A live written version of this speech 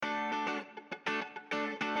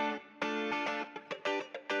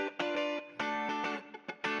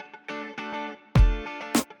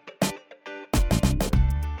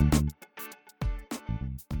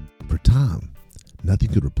Tom, nothing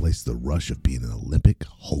could replace the rush of being an Olympic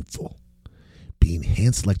hopeful. Being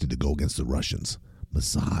hand-selected to go against the Russians,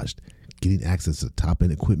 massaged, getting access to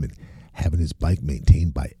top-end equipment, having his bike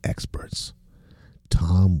maintained by experts.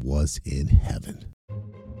 Tom was in heaven.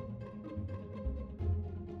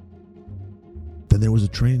 Then there was the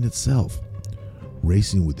training itself,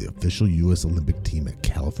 racing with the official U.S. Olympic team at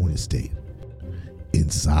California State,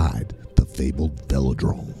 inside the fabled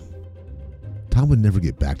Velodrome. Tom would never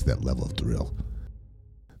get back to that level of thrill.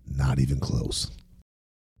 Not even close.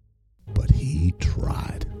 But he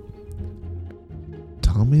tried.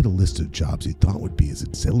 Tom made a list of jobs he thought would be as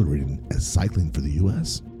exhilarating as cycling for the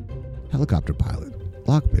U.S. Helicopter pilot,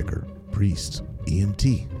 lockpicker, priest,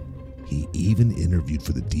 EMT. He even interviewed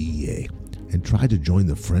for the DEA and tried to join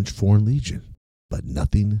the French Foreign Legion. But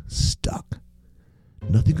nothing stuck.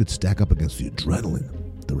 Nothing could stack up against the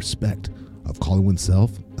adrenaline, the respect of calling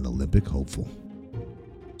oneself an Olympic hopeful.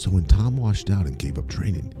 So when Tom washed out and gave up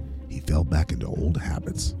training, he fell back into old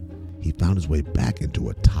habits. He found his way back into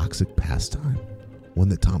a toxic pastime, one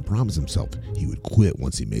that Tom promised himself he would quit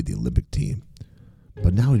once he made the Olympic team.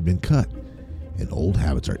 But now he'd been cut, and old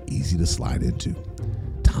habits are easy to slide into.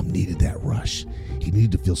 Tom needed that rush. He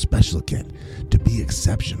needed to feel special again, to be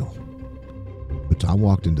exceptional. But Tom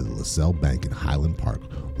walked into the LaSalle Bank in Highland Park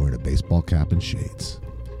wearing a baseball cap and shades.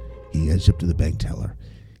 He edged up to the bank teller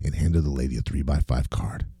and handed the lady a 3x5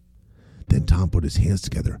 card. Then Tom put his hands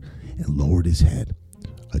together and lowered his head,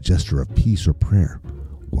 a gesture of peace or prayer,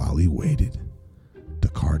 while he waited. The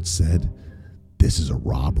card said, "This is a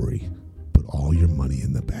robbery. Put all your money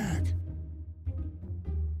in the bag."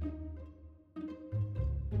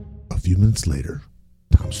 A few minutes later,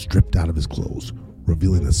 Tom stripped out of his clothes,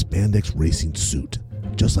 revealing a spandex racing suit,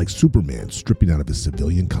 just like Superman stripping out of his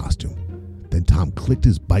civilian costume. Then Tom clicked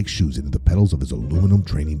his bike shoes into the pedals of his aluminum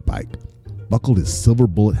training bike, buckled his silver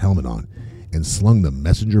bullet helmet on, and slung the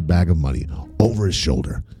messenger bag of money over his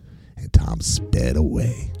shoulder, and Tom sped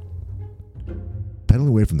away. Pedaling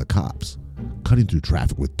away from the cops, cutting through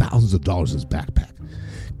traffic with thousands of dollars in his backpack,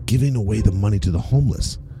 giving away the money to the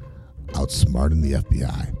homeless, outsmarting the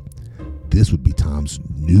FBI. This would be Tom's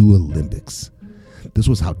new Olympics. This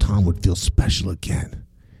was how Tom would feel special again.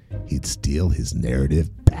 He'd steal his narrative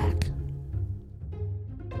back.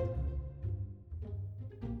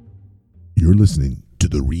 You're listening to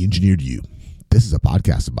The Re-Engineered You. This is a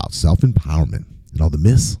podcast about self-empowerment and all the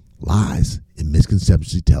myths, lies, and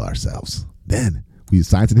misconceptions we tell ourselves. Then we use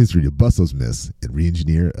science and history to bust those myths and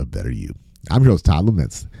re-engineer a better you. I'm your host, Todd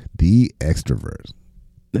Laments, the extrovert.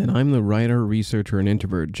 And I'm the writer, researcher, and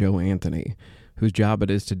introvert, Joe Anthony, whose job it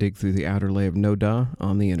is to dig through the outer layer of no-duh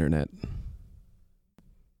on the internet.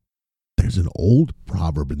 There's an old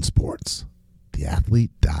proverb in sports. The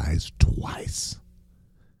athlete dies twice.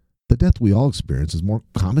 The death we all experience is more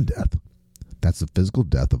common death. That's the physical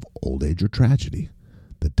death of old age or tragedy,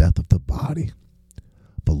 the death of the body.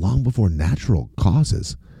 But long before natural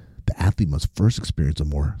causes, the athlete must first experience a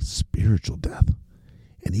more spiritual death,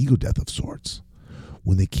 an ego death of sorts,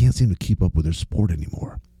 when they can't seem to keep up with their sport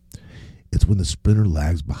anymore. It's when the sprinter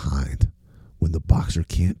lags behind, when the boxer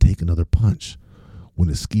can't take another punch, when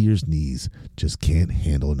a skier's knees just can't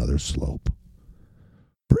handle another slope.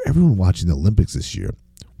 For everyone watching the Olympics this year,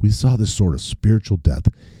 we saw this sort of spiritual death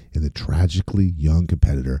in the tragically young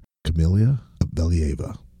competitor Kamila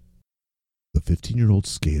Valieva, the 15-year-old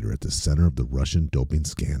skater at the center of the Russian doping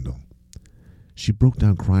scandal. She broke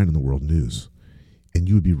down crying in the world news, and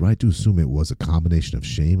you would be right to assume it was a combination of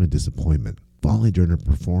shame and disappointment, falling during her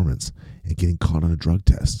performance and getting caught on a drug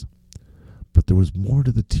test. But there was more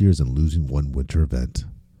to the tears than losing one winter event.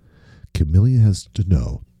 Kamila has to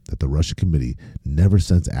know that the Russia Committee never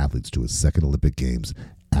sends athletes to a second Olympic Games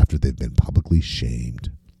after they've been publicly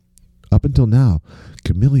shamed. Up until now,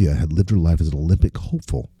 Kamila had lived her life as an Olympic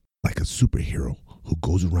hopeful, like a superhero who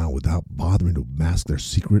goes around without bothering to mask their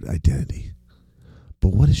secret identity.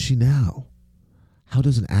 But what is she now? How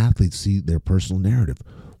does an athlete see their personal narrative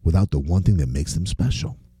without the one thing that makes them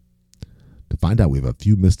special? To find out, we have a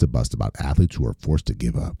few myths to bust about athletes who are forced to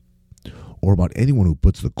give up, or about anyone who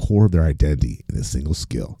puts the core of their identity in a single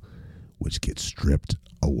skill, which gets stripped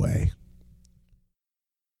away.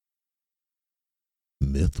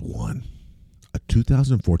 Myth 1. A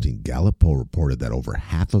 2014 Gallup poll reported that over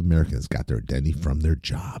half of Americans got their identity from their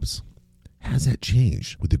jobs. Has that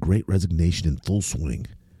changed with the Great Resignation in full swing?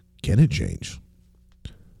 Can it change?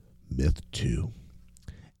 Myth 2.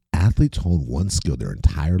 Athletes hone one skill their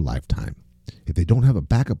entire lifetime. If they don't have a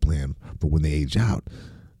backup plan for when they age out,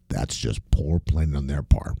 that's just poor planning on their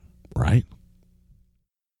part, right?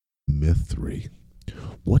 Myth 3.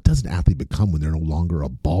 What does an athlete become when they're no longer a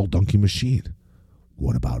ball dunking machine?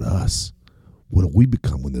 What about us? What do we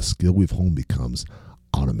become when the skill we've honed becomes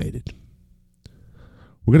automated?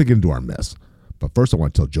 We're going to get into our mess. But first, I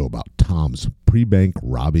want to tell Joe about Tom's pre-bank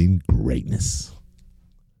robbing greatness.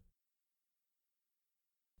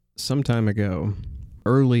 Some time ago,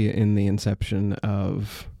 early in the inception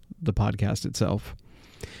of the podcast itself,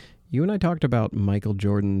 you and I talked about Michael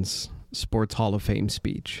Jordan's Sports Hall of Fame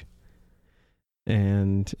speech.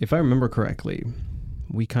 And if I remember correctly,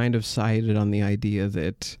 we kind of sided on the idea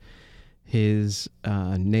that his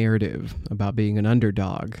narrative about being an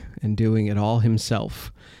underdog and doing it all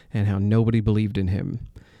himself and how nobody believed in him.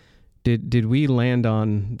 Did we land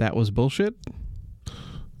on that was bullshit?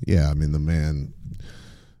 Yeah, I mean, the man,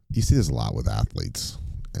 you see this a lot with athletes.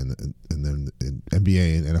 And then in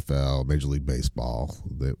NBA and NFL, Major League Baseball,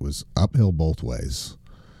 it was uphill both ways.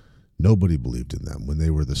 Nobody believed in them when they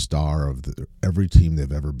were the star of every team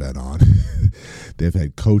they've ever been on. They've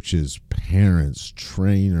had coaches, parents,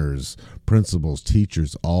 trainers, principals,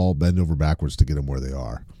 teachers all bend over backwards to get them where they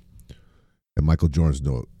are. And Michael Jordan's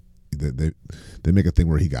they make a thing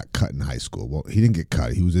where he got cut in high school. Well, he didn't get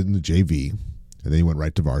cut. He was in the JV, and then he went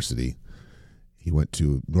right to varsity. He went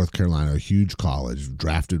to North Carolina, a huge college,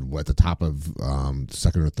 drafted at the top of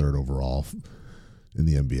second or third overall in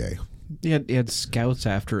the NBA. He had scouts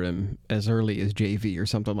after him as early as JV or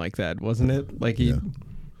something like that, wasn't it? Like he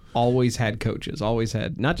always had coaches, always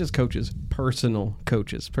had not just coaches, personal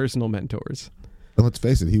mentors. And let's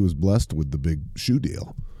face it, he was blessed with the big shoe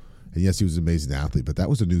deal. And yes, he was an amazing athlete, but that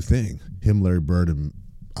was a new thing. Him, Larry Bird, and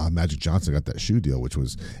Magic Johnson got that shoe deal, which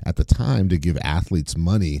was at the time to give athletes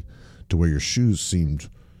money to wear your shoes seemed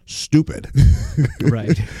stupid.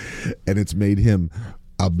 Right. And it's made him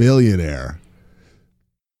a billionaire.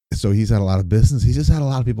 So he's had a lot of business. He's just had a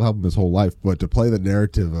lot of people help him his whole life. But to play the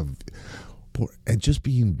narrative of, and just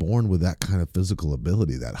being born with that kind of physical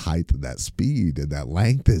ability, that height and that speed and that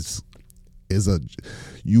length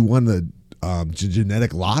you won the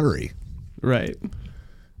genetic lottery. Right.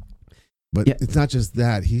 But it's not just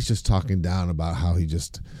that. He's just talking down about how he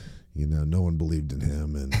just, no one believed in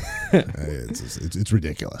him. And it's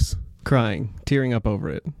ridiculous. Crying, tearing up over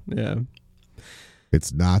it. Yeah.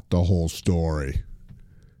 It's not the whole story.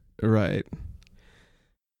 Right.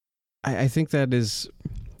 I think that is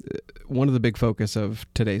one of the big focus of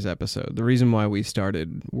today's episode. The reason why we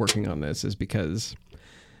started working on this is because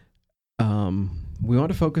we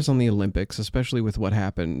want to focus on the Olympics, especially with what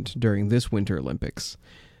happened during this Winter Olympics.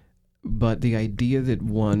 But the idea that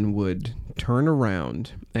one would turn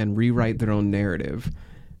around and rewrite their own narrative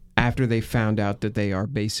after they found out that they are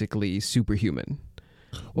basically superhuman.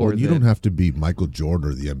 Or you don't have to be Michael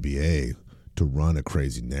Jordan or the NBA to run a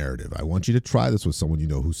crazy narrative. I want you to try this with someone you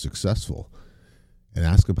know who's successful and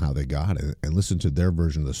ask them how they got it and listen to their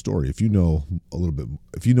version of the story. If you know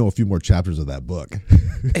a few more chapters of that book.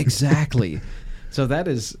 Exactly. So that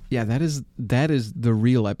is the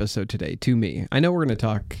real episode today to me. I know we're going to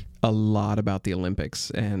talk a lot about the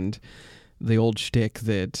Olympics and the old shtick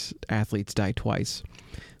that athletes die twice.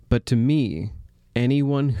 But to me,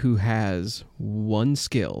 anyone who has one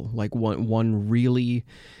skill, like one really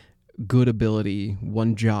good ability,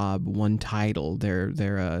 one job, one title,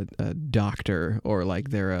 they're a doctor or like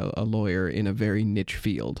they're a lawyer in a very niche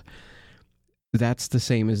field. That's the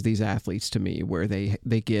same as these athletes to me, where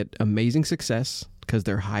they get amazing success because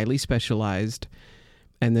they're highly specialized,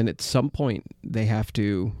 and then at some point they have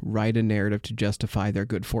to write a narrative to justify their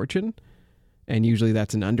good fortune. And usually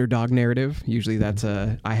that's an underdog narrative. Usually that's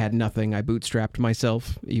I had nothing, I bootstrapped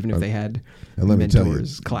myself, even if they had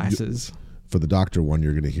mentors, classes. For the doctor one,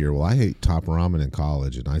 you're going to hear, well, I ate top ramen in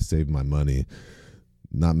college and I saved my money.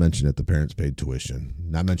 Not mention that the parents paid tuition.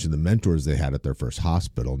 Not mention the mentors they had at their first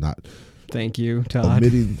hospital. Not Thank you, Todd.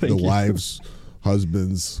 Omitting the wives,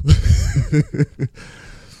 husbands.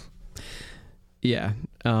 Yeah.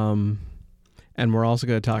 And we're also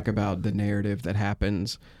going to talk about the narrative that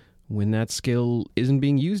happens when that skill isn't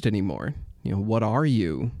being used anymore. What are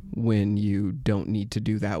you when you don't need to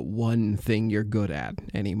do that one thing you're good at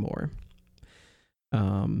anymore?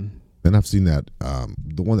 And I've seen that.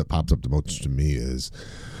 The one that pops up the most to me is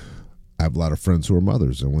I have a lot of friends who are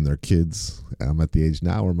mothers, and when their kids, I'm at the age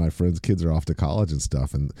now where my friends' kids are off to college and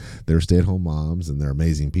stuff, and they're stay-at-home moms and they're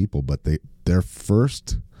amazing people, but they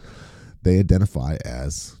identify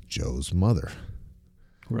as Joe's mother.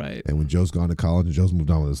 Right. And when Joe's gone to college and Joe's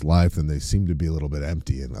moved on with his life, then they seem to be a little bit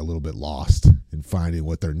empty and a little bit lost in finding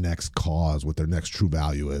what their next cause, what their next true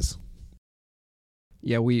value is.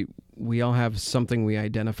 Yeah, we all have something we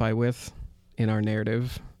identify with in our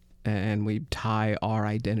narrative, and we tie our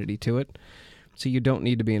identity to it. So you don't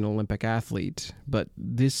need to be an Olympic athlete, but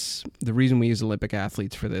the reason we use Olympic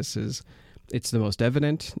athletes for this is It's the most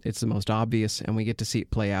evident, it's the most obvious, and we get to see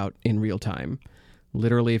it play out in real time.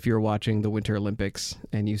 Literally, if you're watching the Winter Olympics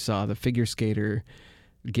and you saw the figure skater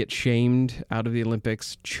get shamed out of the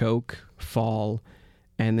Olympics, choke, fall,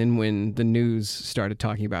 and then when the news started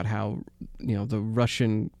talking about how, the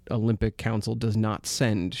Russian Olympic Council does not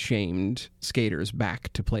send shamed skaters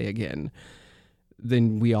back to play again,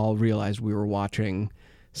 then we all realized we were watching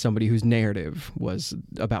somebody whose narrative was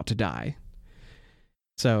about to die.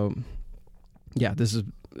 So, yeah,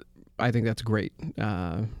 I think that's great.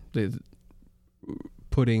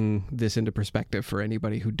 Putting this into perspective for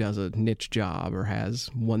anybody who does a niche job or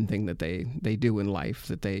has one thing that they do in life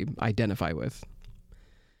that they identify with.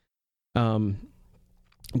 Do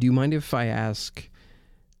you mind if I ask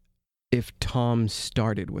if Tom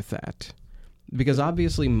started with that? Because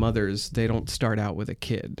obviously mothers, they don't start out with a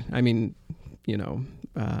kid. I mean,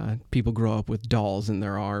 people grow up with dolls in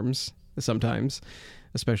their arms sometimes,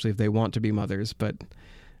 especially if they want to be mothers. But,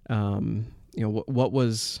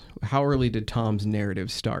 how early did Tom's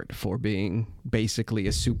narrative start for being basically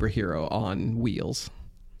a superhero on wheels?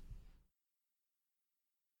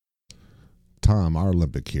 Tom, our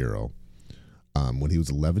Olympic hero, when he was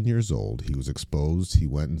 11 years old, he was exposed. He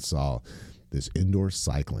went and saw this indoor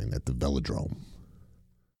cycling at the velodrome,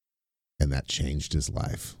 and that changed his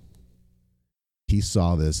life. He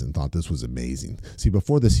saw this and thought this was amazing. See,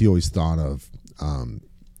 before this, he always thought of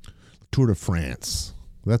Tour de France.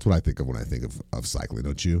 That's what I think of when I think of cycling,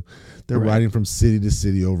 don't you? They're right. riding from city to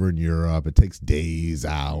city over in Europe. It takes days,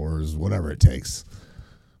 hours, whatever it takes.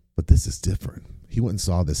 But this is different. He went and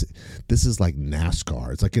saw this. This is like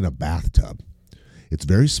NASCAR. It's like in a bathtub. It's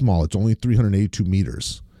very small. It's only 382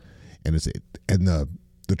 meters. And the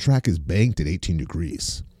track is banked at 18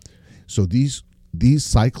 degrees. So these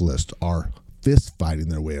cyclists are fist fighting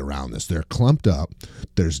their way around this. They're clumped up.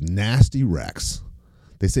 There's nasty wrecks.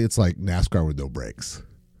 They say it's like NASCAR with no brakes.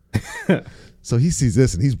 So he sees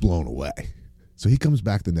this and he's blown away. So he comes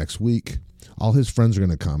back the next week. All his friends are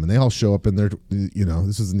going to come, and they all show up in their,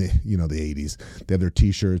 this is in the, the 80s. They have their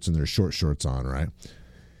T-shirts and their short shorts on, right?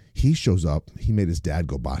 He shows up. He made his dad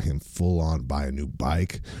go buy him buy a new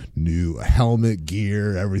bike, new helmet,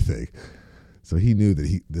 gear, everything. So he knew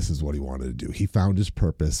that this is what he wanted to do. He found his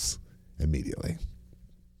purpose immediately.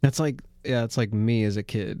 It's like me as a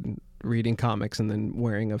kid reading comics and then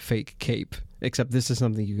wearing a fake cape, except this is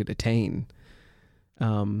something you could attain.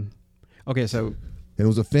 Okay, so... And it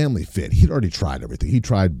was a family fit. He'd already tried everything. He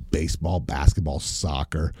tried baseball, basketball,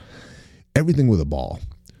 soccer, everything with a ball.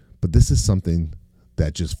 But this is something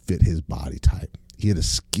that just fit his body type. He had a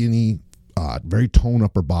skinny, very toned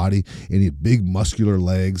upper body, and he had big muscular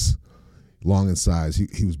legs, long in size.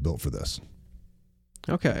 He was built for this.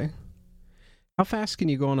 Okay. How fast can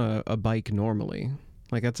you go on a bike normally?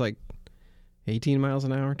 Like that's like 18 miles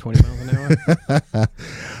an hour, 20 miles an hour?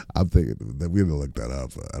 I'm thinking that we're going to look that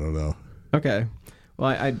up. I don't know. Okay.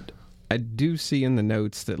 Well, I do see in the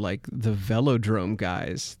notes that like the velodrome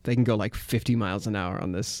guys, they can go like 50 miles an hour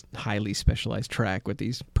on this highly specialized track with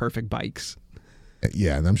these perfect bikes.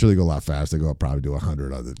 Yeah, and I'm sure they go a lot faster. They go up probably to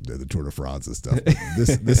 100 on the Tour de France and stuff.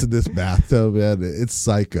 This bathtub, man, it's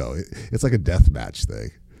psycho. It's like a death match thing.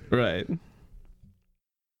 Right.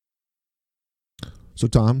 So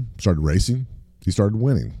Tom started racing. He started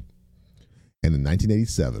winning. And in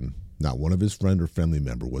 1987, not one of his friend or family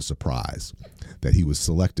member was surprised that he was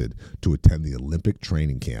selected to attend the Olympic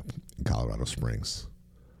training camp in Colorado Springs.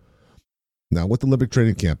 Now, what the Olympic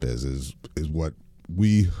training camp is what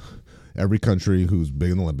every country who's big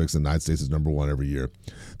in the Olympics, the United States is number one every year.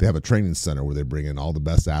 They have a training center where they bring in all the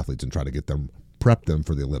best athletes and try to prep them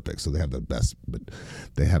for the Olympics. So they have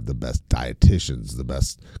the best dietitians, the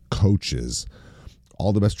best coaches,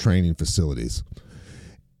 all the best training facilities.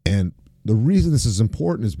 And the reason this is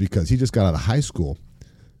important is because he just got out of high school.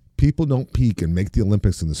 People don't peak and make the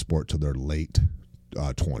Olympics in the sport till their late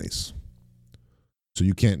 20s. So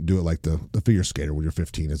you can't do it like the figure skater when you're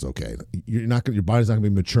 15 is okay. Your body's not going to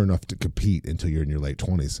be mature enough to compete until you're in your late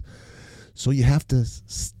 20s. So you have to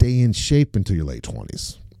stay in shape until your late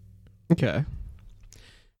 20s. Okay.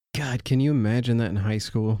 God, can you imagine that in high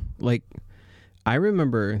school? Like, I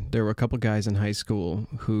remember there were a couple guys in high school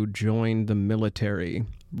who joined the military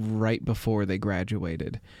right before they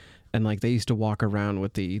graduated. And like they used to walk around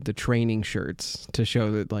with the training shirts to show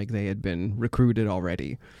that like they had been recruited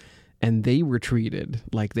already. And they were treated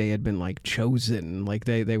like they had been like chosen, like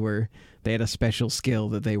they had a special skill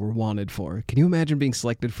that they were wanted for. Can you imagine being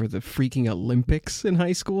selected for the freaking Olympics in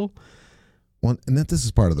high school? Well, and this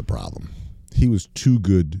is part of the problem. He was too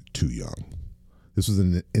good, too young. This was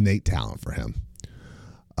an innate talent for him.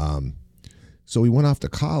 So he went off to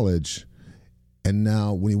college, And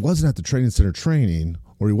now when he wasn't at the training center training,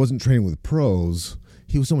 or he wasn't training with pros,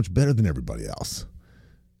 he was so much better than everybody else.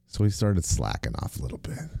 So he started slacking off a little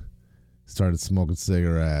bit. Started smoking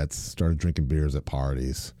cigarettes, started drinking beers at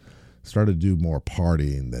parties, started to do more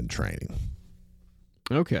partying than training.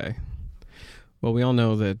 Okay. Well, we all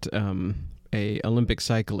know that a Olympic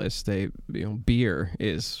cyclist, beer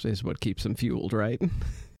is what keeps them fueled, right?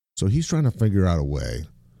 So he's trying to figure out a way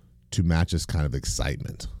to match this kind of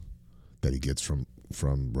excitement that he gets from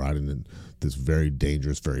riding in this very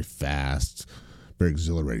dangerous, very fast, very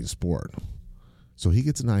exhilarating sport. So he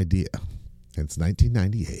gets an idea, and it's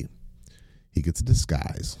 1998. He gets a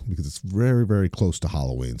disguise because it's very, very close to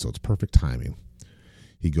Halloween, so it's perfect timing.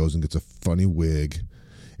 He goes and gets a funny wig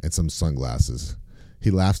and some sunglasses.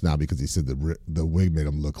 He laughs now because he said the wig made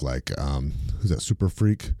him look like, who's that super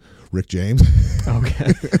freak? Rick James.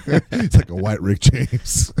 Okay. It's like a white Rick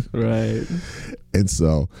James. Right. And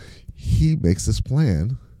so he makes this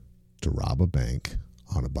plan to rob a bank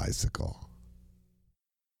on a bicycle.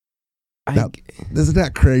 Isn't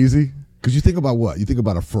that crazy? Because you think about what? You think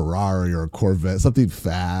about a Ferrari or a Corvette, something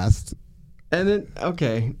fast. And then,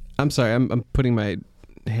 okay, I'm sorry, I'm putting my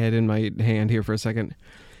head in my hand here for a second.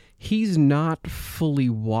 He's not fully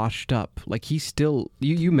washed up. Like, he's still,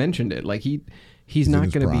 you mentioned it, like he's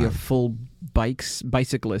not going to be a full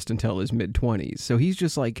bicyclist until his mid-20s. So he's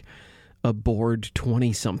just like a bored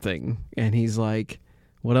 20-something. And he's like,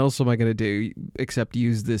 what else am I going to do except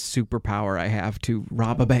use this superpower I have to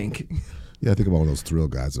rob a bank? Yeah, I think about one of those thrill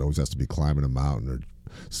guys that always has to be climbing a mountain or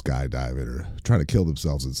skydiving or trying to kill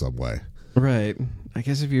themselves in some way. Right. I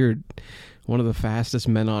guess if you're one of the fastest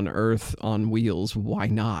men on earth on wheels, why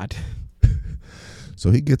not? So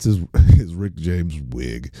he gets his Rick James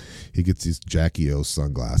wig. He gets these Jackie O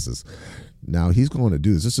sunglasses. Now he's going to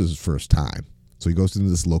do this. This is his first time. So he goes into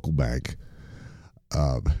this local bank.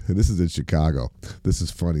 And this is in Chicago. This is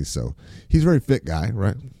funny. So he's a very fit guy,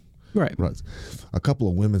 right? Right. A couple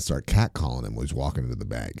of women start catcalling him when he's walking into the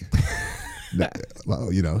bank.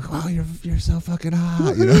 Well, you're so fucking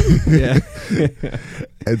hot, Yeah.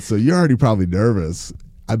 And so you're already probably nervous.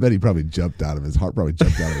 I bet he probably jumped out of his heart, probably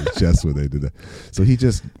jumped out of his chest when they did that. So he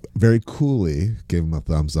just very coolly gave him a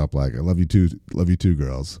thumbs up, like, I love you too,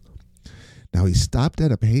 girls. Now he stopped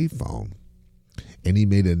at a payphone and he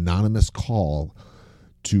made an anonymous call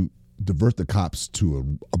to divert the cops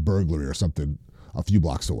to a burglary or something a few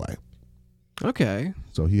blocks away. Okay.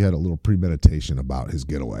 So he had a little premeditation about his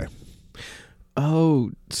getaway.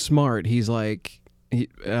 Oh, smart. He's like,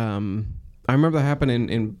 I remember that happened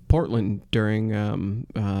in Portland during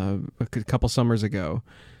a couple summers ago.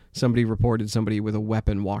 Somebody reported somebody with a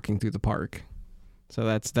weapon walking through the park. So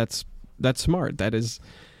that's smart. That is,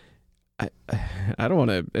 I don't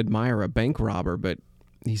want to admire a bank robber, but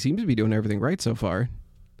he seems to be doing everything right so far.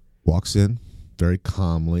 Walks in very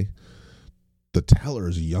calmly. The teller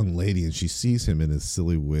is a young lady, and she sees him in his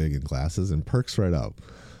silly wig and glasses and perks right up.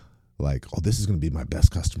 Like, oh, this is going to be my best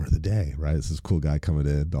customer of the day, right? This is a cool guy coming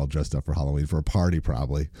in, all dressed up for Halloween, for a party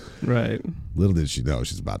probably. Right. Little did she know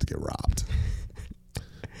she's about to get robbed.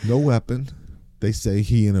 No weapon. They say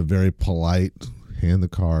he, in a very polite, hand the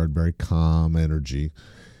card, very calm energy,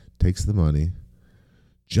 takes the money,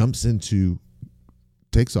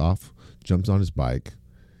 takes off, jumps on his bike,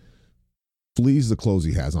 flees the clothes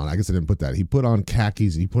he has on. I guess I didn't put that. He put on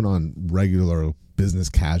khakis. He put on regular business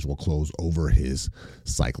casual clothes over his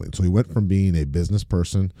cycling. So he went from being a business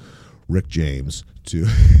person, Rick James, to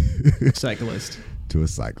cyclist, to a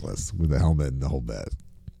cyclist with a helmet and the whole bit.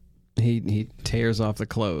 He tears off the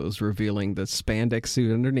clothes, revealing the spandex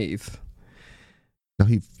suit underneath. Now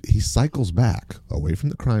he cycles back away from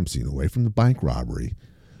the crime scene, away from the bank robbery,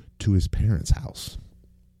 to his parents' house.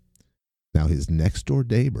 Now his next door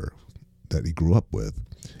neighbor that he grew up with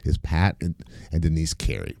is Pat and Denise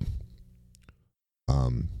Carey.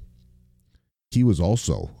 He was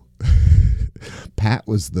also Pat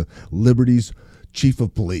was the Liberty's chief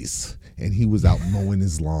of police, and he was out mowing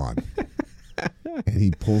his lawn. And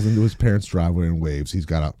he pulls into his parents' driveway and waves. He's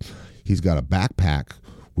got a backpack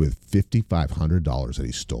with $5,500 that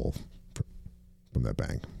he stole from that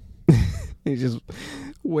bank. He just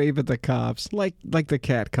wave at the cops like the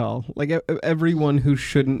cat call. Like everyone who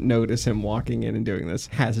shouldn't notice him walking in and doing this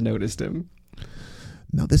has noticed him.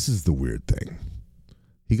 Now this is the weird thing.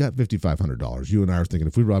 He got $5,500. You and I are thinking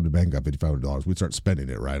if we robbed a bank and got $5,500, we'd start spending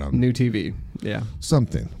it right on new TV. Yeah,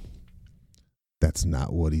 something. That's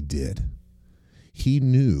not what he did. He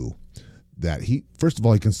knew that first of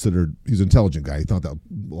all, he's an intelligent guy. He thought that a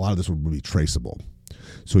lot of this would be traceable.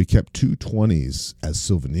 So he kept 2 20s as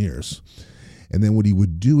souvenirs. And then what he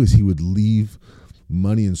would do is he would leave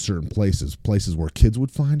money in certain places where kids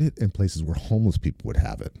would find it and places where homeless people would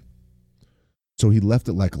have it. So he left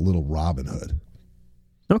it like a little Robin Hood.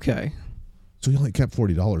 Okay. So he only kept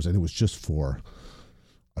 $40, and it was just for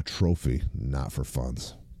a trophy, not for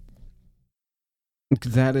funds.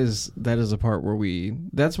 That is a part where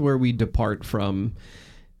that's where we depart from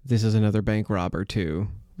this is another bank robber to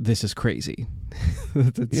this is crazy.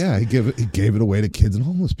 Yeah, he gave it away to kids and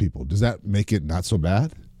homeless people. Does that make it not so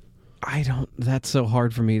bad? That's so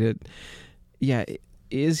hard for me to, yeah.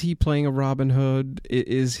 Is he playing a Robin Hood?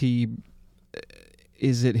 Is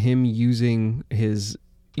it him using his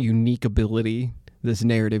unique ability, this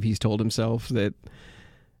narrative he's told himself that,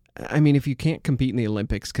 I mean, if you can't compete in the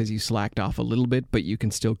Olympics because you slacked off a little bit, but you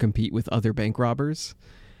can still compete with other bank robbers.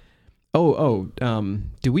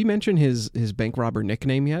 Did we mention his bank robber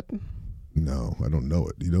nickname yet? No, I don't know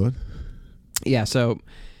it. You know it? Yeah, so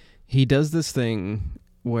he does this thing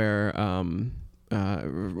where one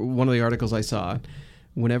of the articles I saw,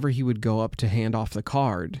 whenever he would go up to hand off the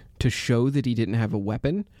card to show that he didn't have a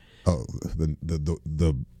weapon. Oh,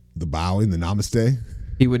 the bowing, the namaste?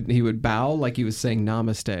 He would bow like he was saying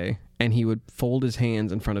namaste, and he would fold his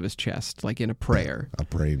hands in front of his chest like in a prayer. A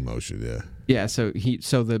praying motion, yeah. Yeah, so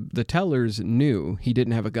the tellers knew he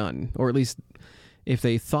didn't have a gun, or at least if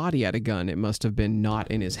they thought he had a gun, it must have been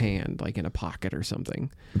not in his hand, like in a pocket or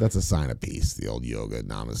something. That's a sign of peace, the old yoga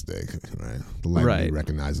namaste, right? The light in you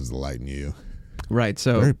recognizes the light in you. Right,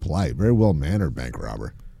 so very polite, very well-mannered bank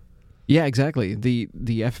robber. Yeah, exactly. The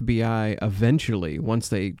FBI eventually, once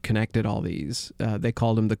they connected all these, they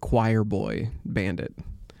called him the choir boy bandit,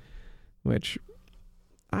 which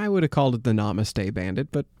I would have called it the Namaste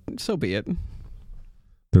bandit, but so be it.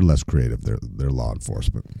 They're less creative. They're law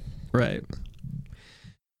enforcement. Right.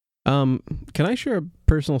 Can I share a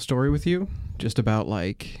personal story with you, just about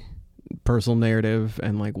like personal narrative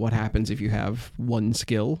and like what happens if you have one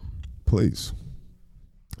skill? Please.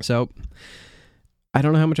 So, I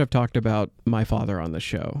don't know how much I've talked about my father on the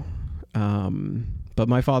show, but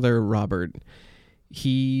my father, Robert,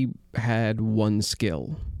 he had one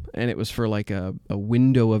skill, and it was for like a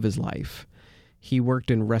window of his life. He worked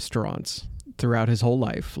in restaurants throughout his whole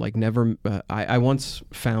life. Like never, I once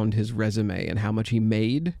found his resume and how much he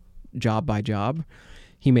made job by job.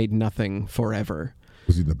 He made nothing forever.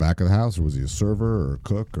 Was he in the back of the house, or was he a server or a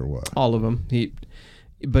cook or what? All of them.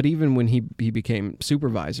 But even when he became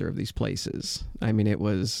supervisor of these places, I mean, it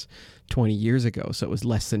was 20 years ago, so it was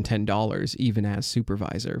less than $10 even as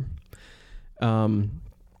supervisor.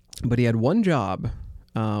 But he had one job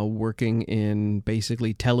working in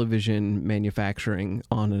basically television manufacturing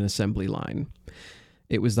on an assembly line.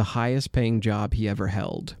 It was the highest paying job he ever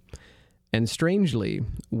held. And strangely,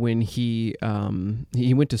 when he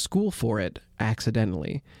went to school for it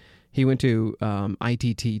accidentally. He went to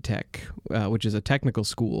ITT Tech, which is a technical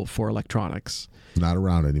school for electronics. It's not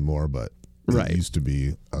around anymore, but it used to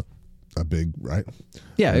be a big, right?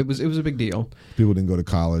 Yeah, it was a big deal. People didn't go to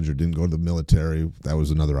college or didn't go to the military. That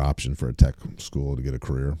was another option for a tech school to get a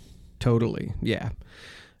career. Totally, yeah.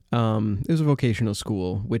 It was a vocational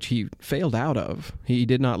school, which he failed out of. He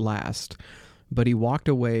did not last, but he walked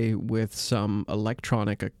away with some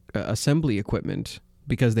electronic assembly equipment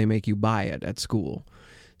because they make you buy it at school.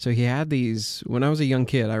 So he had these, when I was a young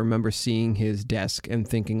kid, I remember seeing his desk and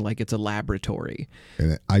thinking like it's a laboratory.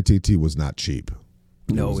 And ITT was not cheap.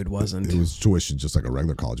 No, it wasn't. It was tuition just like a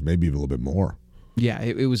regular college, maybe even a little bit more. Yeah,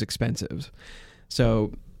 it was expensive.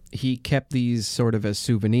 So he kept these sort of as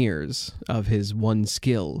souvenirs of his one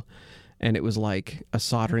skill. And it was like a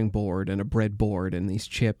soldering board and a breadboard and these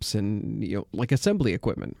chips and, like assembly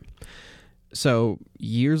equipment. So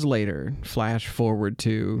years later, flash forward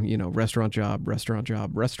to, restaurant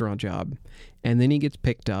job, and then he gets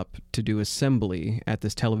picked up to do assembly at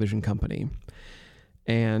this television company.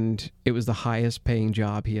 And it was the highest paying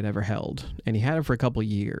job he had ever held. And he had it for a couple of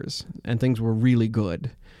years, and things were really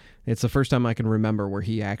good. It's the first time I can remember where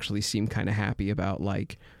he actually seemed kind of happy about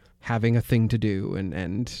like having a thing to do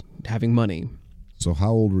and having money. So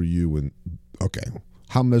how old were you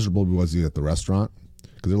how miserable was he at the restaurant?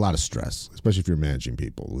 Because there's a lot of stress, especially if you're managing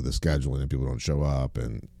people with the scheduling and people don't show up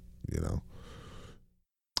and,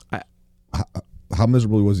 How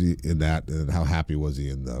miserable was he in that, and how happy was he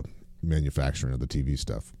in the manufacturing of the TV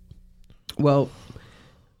stuff? Well,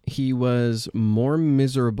 he was more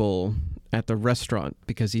miserable at the restaurant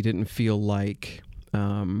because he didn't feel like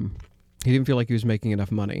he was making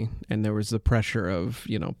enough money, and there was the pressure of,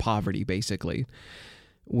 poverty, basically.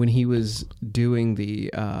 When he was doing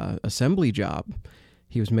the assembly job,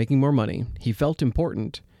 he was making more money. He felt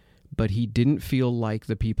important, but he didn't feel like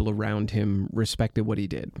the people around him respected what he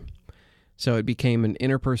did. So it became an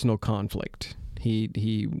interpersonal conflict.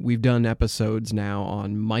 We've done episodes now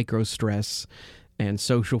on micro stress and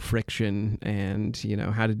social friction and,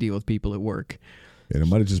 how to deal with people at work. And it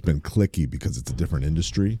might have just been clicky because it's a different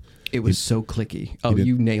industry. It was so clicky. Oh,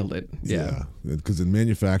 you nailed it. Yeah. Because in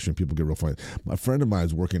manufacturing, people get real funny. My friend of mine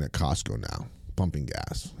is working at Costco now, pumping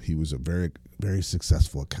gas. He was a very, very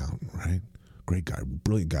successful accountant, right? Great guy,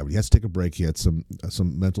 brilliant guy. But he has to take a break. He had some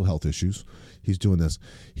mental health issues. He's doing this.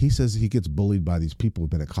 He says he gets bullied by these people who've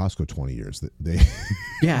been at Costco 20 years.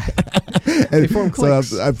 Yeah. They form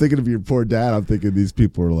cliques. So I'm thinking of your poor dad. I'm thinking these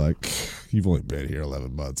people are like, you've only been here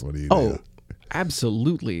 11 months. What do you do?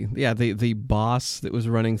 Absolutely. Yeah, the boss that was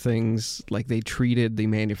running things, like they treated the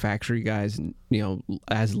manufacturing guys,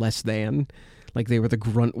 as less than. Like they were the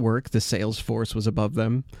grunt work. The sales force was above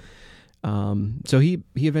them. So he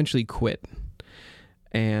eventually quit.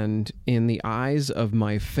 And in the eyes of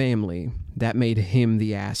my family, that made him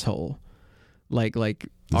the asshole. Like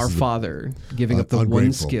our father giving up the ungrateful.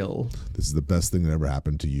 one skill. This is the best thing that ever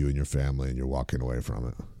happened to you and your family, and you're walking away from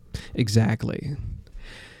it. Exactly.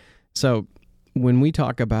 So when we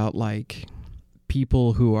talk about like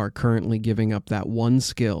people who are currently giving up that one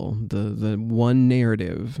skill, the one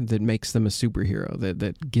narrative that makes them a superhero,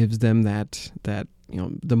 that gives them that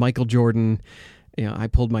the Michael Jordan, I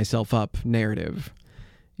pulled myself up narrative.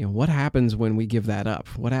 What happens when we give that up?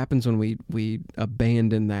 What happens when we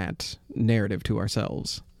abandon that narrative to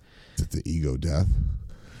ourselves? Is it the ego death?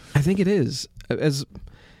 I think it is.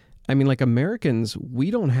 Like Americans, we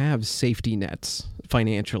don't have safety nets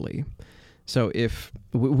financially. So if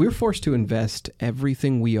we're forced to invest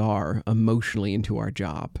everything we are emotionally into our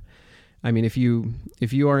job. I mean, if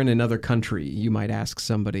you are in another country, you might ask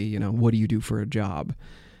somebody, what do you do for a job?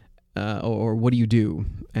 Or what do you do?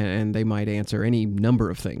 And they might answer any number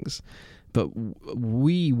of things. But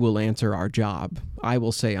we will answer our job. I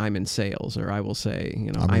will say I'm in sales, or I will say,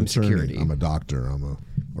 I'm security. I'm a doctor. I'm a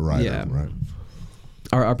writer. Yeah. Right.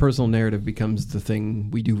 Our personal narrative becomes the thing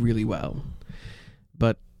we do really well.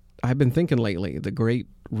 But I've been thinking lately, the great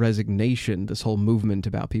resignation, this whole movement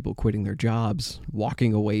about people quitting their jobs,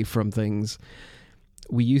 walking away from things.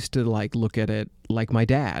 We used to look at it like my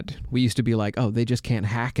dad. We used to be like, oh, they just can't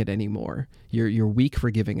hack it anymore. You're weak for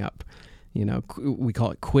giving up. We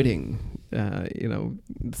call it quitting,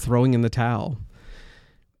 throwing in the towel.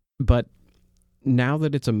 But now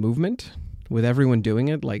that it's a movement with everyone doing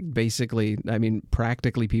it,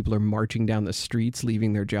 practically people are marching down the streets,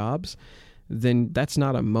 leaving their jobs, then that's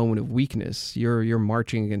not a moment of weakness. You're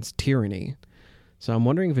marching against tyranny. So I'm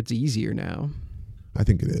wondering if it's easier now. I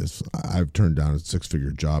think it is. I've turned down a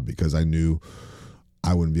 6-figure job because I knew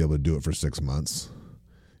I wouldn't be able to do it for 6 months.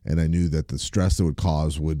 And I knew that the stress it would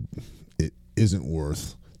cause it isn't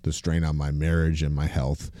worth the strain on my marriage, and my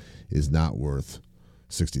health is not worth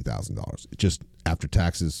 $60,000. Just after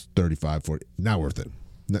taxes, 35, 40, not worth it.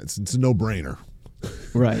 It's a no-brainer.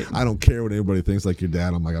 Right. I don't care what anybody thinks, like your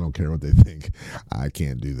dad. I'm like, I don't care what they think. I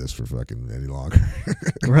can't do this for fucking any longer.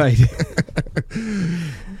 Right.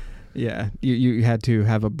 Yeah, you had to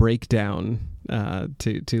have a breakdown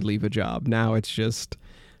to leave a job. Now it's just,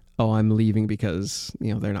 I'm leaving because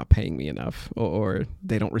they're not paying me enough, or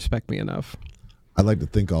they don't respect me enough. I'd like to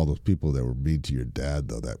think all those people that were mean to your dad,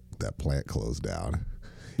 though, that plant closed down.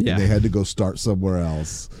 Yeah, and they had to go start somewhere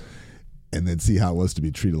else, and then see how it was to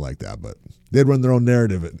be treated like that. But they'd run their own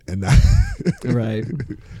narrative, and right.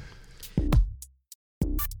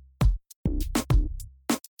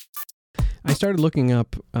 I started looking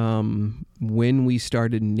up when we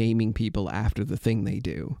started naming people after the thing they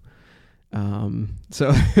do.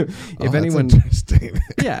 So if anyone, interesting.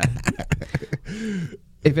 Yeah,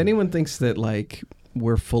 if anyone thinks that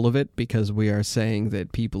we're full of it because we are saying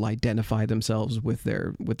that people identify themselves with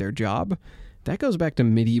their job, that goes back to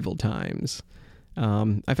medieval times.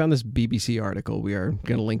 I found this BBC article we are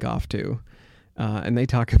going to link off to, and they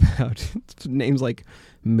talk about names like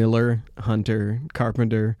Miller, Hunter,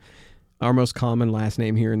 Carpenter. Our most common last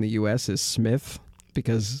name here in the U.S. is Smith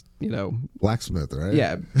because, Blacksmith, right?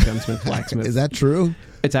 Yeah, gunsmith, blacksmith. Is that true?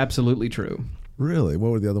 It's absolutely true. Really?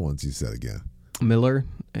 What were the other ones you said again? Miller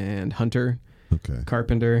and Hunter. Okay.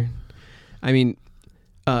 Carpenter. I mean,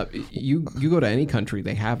 you go to any country,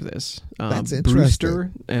 they have this. That's interesting.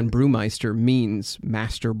 Brewster and Brewmeister means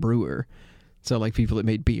master brewer. So people that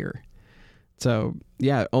made beer. So,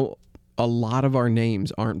 yeah, a lot of our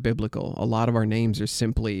names aren't biblical. A lot of our names are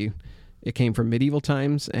simply... It came from medieval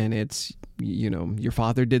times, and it's, your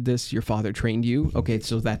father did this, your father trained you. Okay,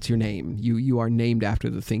 so that's your name. You are named after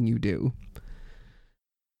the thing you do.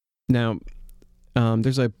 Now,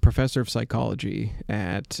 there's a professor of psychology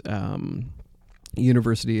at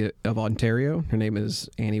University of Ontario. Her name is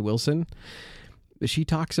Annie Wilson. She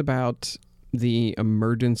talks about the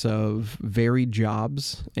emergence of varied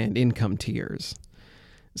jobs and income tiers.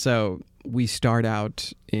 So we start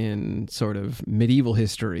out in sort of medieval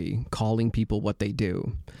history calling people what they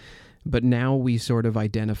do. But now we sort of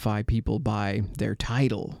identify people by their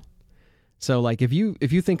title. So like if you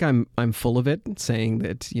think I'm full of it saying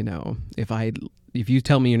that, if you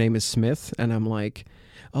tell me your name is Smith and I'm like,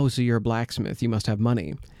 "Oh, so you're a blacksmith, you must have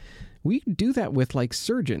money." We do that with like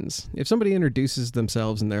surgeons. If somebody introduces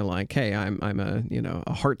themselves and they're like, "Hey, I'm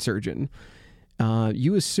a heart surgeon."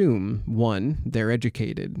 You assume, one, they're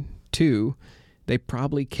educated. Two, they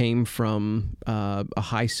probably came from a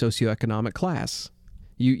high socioeconomic class.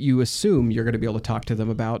 You assume you're going to be able to talk to them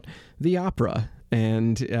about the opera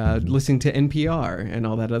and listening to NPR and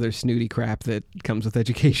all that other snooty crap that comes with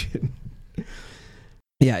education.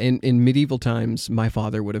 Yeah, in medieval times, my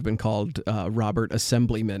father would have been called Robert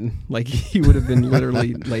Assemblyman. Like, he would have been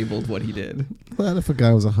literally labeled what he did. Well, if a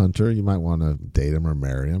guy was a hunter, you might want to date him or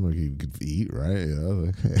marry him, or you could eat, right?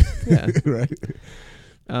 Yeah. Right.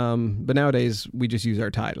 But nowadays, we just use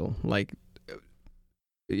our title. Like,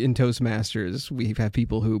 in Toastmasters, we have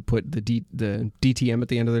people who put the DTM at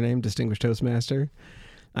the end of their name, Distinguished Toastmaster.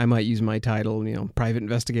 I might use my title, private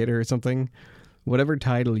investigator or something. Whatever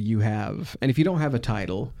title you have, and if you don't have a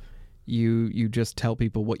title, you just tell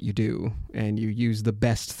people what you do, and you use the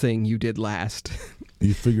best thing you did last.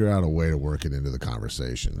 You figure out a way to work it into the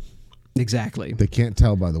conversation. Exactly. They can't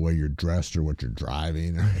tell by the way you're dressed or what you're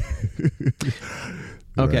driving.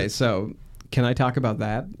 Okay, Right. so can I talk about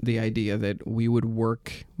that? The idea that we would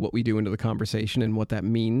work what we do into the conversation and what that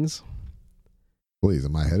means? Please,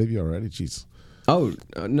 am I ahead of you already? Jeez. Oh,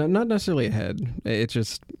 no, not necessarily ahead. It's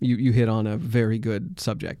just you hit on a very good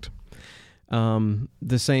subject.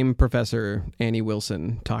 The same professor, Annie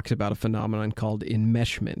Wilson, talks about a phenomenon called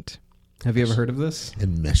enmeshment. Have you ever heard of this?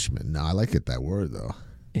 Enmeshment. No, I like that word, though.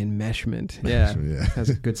 Enmeshment. Yeah, Yeah. has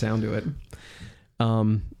a good sound to it.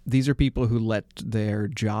 These are people who let their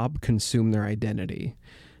job consume their identity.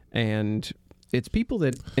 And it's people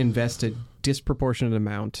that invest a disproportionate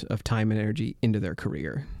amount of time and energy into their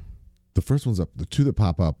career. The first one's up. The two that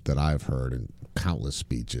pop up that I've heard in countless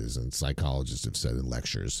speeches and psychologists have said in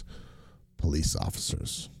lectures: police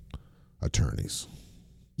officers, attorneys.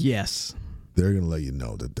 Yes, They're going to let you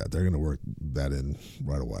know that they're going to work that in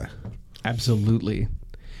right away. absolutely.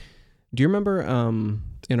 Do you remember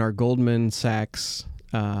in our Goldman Sachs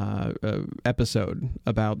episode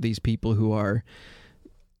about these people who are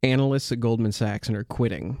analysts at Goldman Sachs and are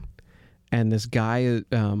quitting? And this guy,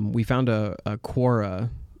 we found a Quora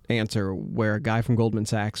answer where a guy from Goldman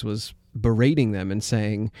Sachs was berating them and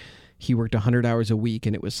saying he worked 100 hours a week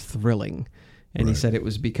and it was thrilling. And he Right. said it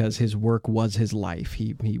was because his work was his life.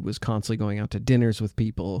 He was constantly going out to dinners with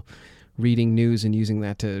people, reading news and using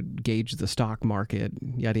that to gauge the stock market,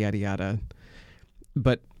 yada, yada, yada.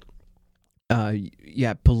 But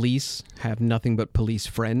police have nothing but police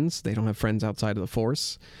friends. They don't have friends outside of the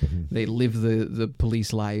force. Mhm. They live the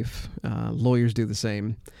police life. Lawyers do the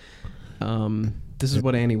same. This is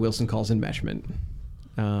what Annie Wilson calls enmeshment.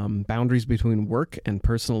 Boundaries between work and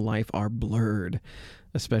personal life are blurred,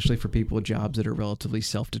 especially for people with jobs that are relatively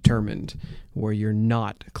self-determined, where you're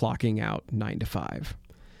not clocking out 9 to 5.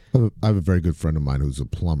 I have a very good friend of mine who's a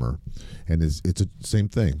plumber, and it's a same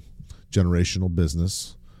thing, generational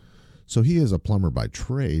business. So he is a plumber by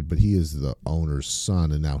trade, but he is the owner's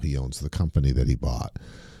son, and now he owns the company that he bought.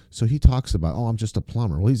 So he talks about, I'm just a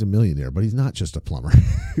plumber. Well, he's a millionaire, but he's not just a plumber.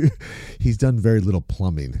 He's done very little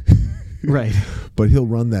plumbing. Right. But he'll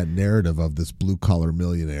run that narrative of this blue-collar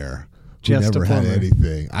millionaire who Just a never had plumber.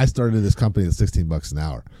 anything. I started this company at $16 an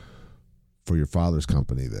hour for your father's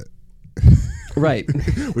company that Right.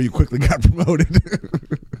 where you quickly got promoted.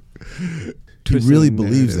 He Twisting really the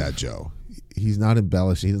believes narrative. that, Joe. He's not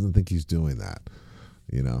embellishing. He doesn't think he's doing that,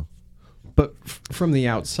 But from the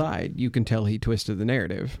outside, you can tell he twisted the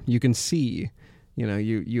narrative. You can see,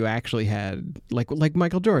 you actually had, like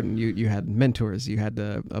Michael Jordan, you had mentors, you had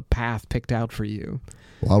a path picked out for you.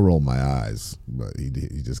 Well, I'll roll my eyes, but he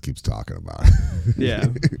just keeps talking about it. Yeah.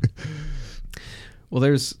 Well,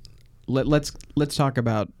 let's talk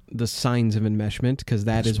about the signs of enmeshment, because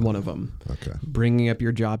that is one of them. Okay. Bringing up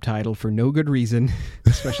your job title for no good reason,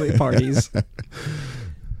 especially at parties.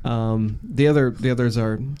 The others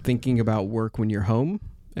are thinking about work when you're home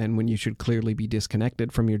and when you should clearly be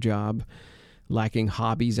disconnected from your job, lacking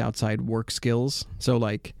hobbies outside work skills. So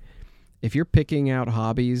like if you're picking out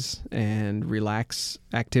hobbies and relax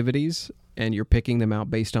activities and you're picking them out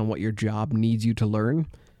based on what your job needs you to learn,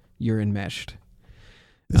 you're enmeshed.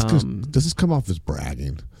 Does this come off as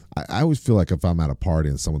bragging? I always feel like if I'm at a party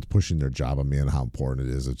and someone's pushing their job on me and how important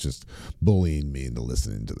it is, it's just bullying me into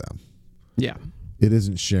listening to them. Yeah. It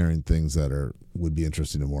isn't sharing things that would be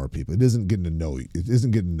interesting to more people. It isn't getting to know. It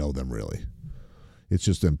isn't getting to know them really. It's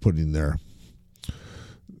just them putting their,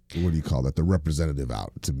 what do you call that? The representative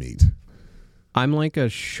out to meet. I'm like a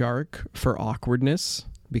shark for awkwardness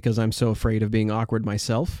because I'm so afraid of being awkward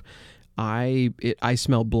myself. I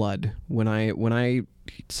smell blood when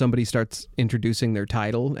somebody starts introducing their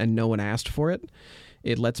title and no one asked for it.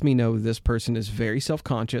 It lets me know this person is very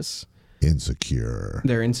self-conscious. Insecure.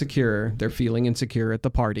 They're insecure. They're feeling insecure at the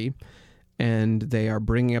party. And they are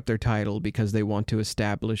bringing up their title because they want to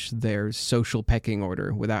establish their social pecking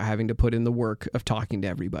order without having to put in the work of talking to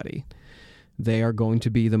everybody. They are going to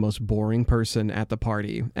be the most boring person at the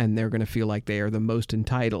party, and they're going to feel like they are the most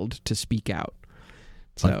entitled to speak out.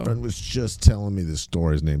 So, my friend was just telling me this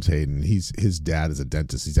story. His name's Hayden. His dad is a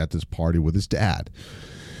dentist. He's at this party with his dad.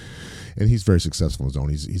 And he's very successful in his own.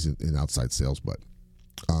 He's in outside sales, but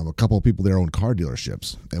a couple of people there own car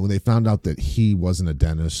dealerships. And when they found out that he wasn't a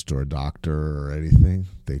dentist or a doctor or anything,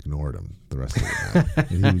 they ignored him the rest of the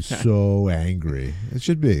night. And he was so angry. It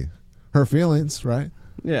should be. Her feelings, right?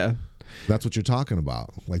 yeah. That's what you're talking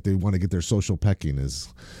about. Like they want to get their social pecking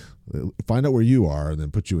is find out where you are and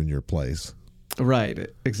then put you in your place. Right,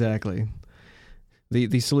 exactly.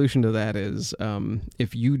 The solution to that is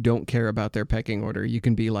if you don't care about their pecking order, you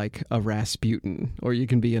can be like a Rasputin or you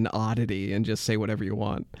can be an oddity and just say whatever you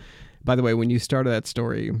want. By the way, when you started that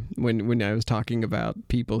story, when I was talking about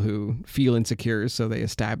people who feel insecure, so they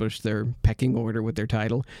establish their pecking order with their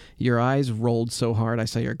title, your eyes rolled so hard I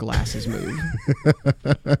saw your glasses move.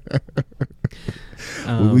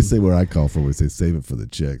 When we say where I call from, we say save it for the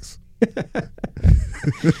chicks.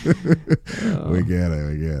 We get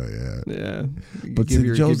it, yeah. But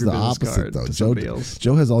Joe's the opposite, though.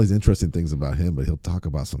 Joe has all these interesting things about him, but he'll talk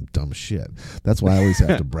about some dumb shit. That's why I always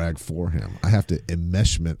have to brag for him. I have to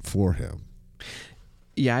enmeshment for him.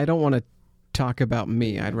 Yeah, I don't want to talk about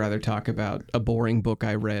me. I'd rather talk about a boring book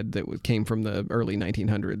I read that came from the early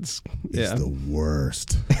 1900s. It's the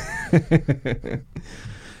worst.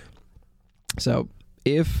 So,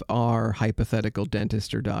 if our hypothetical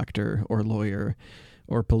dentist or doctor or lawyer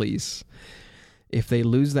or police, if they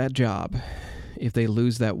lose that job, if they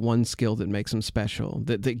lose that one skill that makes them special,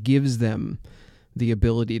 that gives them the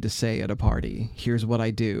ability to say at a party, here's what I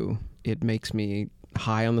do, it makes me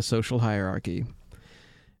high on the social hierarchy,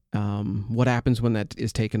 what happens when that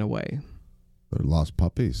is taken away? They're lost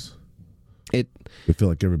puppies. They feel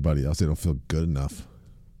like everybody else. They don't feel good enough.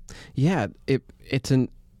 Yeah, it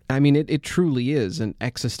truly is an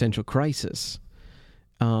existential crisis.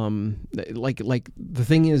 Like the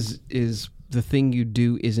thing is the thing you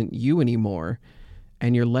do isn't you anymore,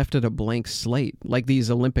 and you're left at a blank slate. Like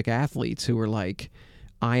these Olympic athletes who are like,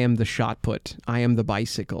 I am the shot put, I am the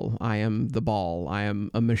bicycle, I am the ball, I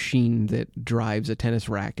am a machine that drives a tennis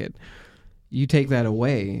racket. You take that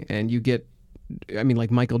away, and you get.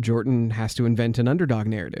 Like Michael Jordan has to invent an underdog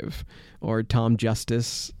narrative, or Tom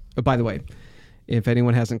Justice. Oh, by the way, if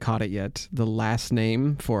anyone hasn't caught it yet, the last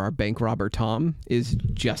name for our bank robber Tom is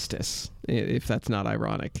Justice, if that's not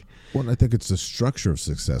ironic. Well, I think it's the structure of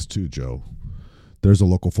success too, Joe. There's a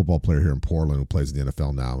local football player here in Portland who plays in the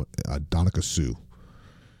NFL now, Donica Sue.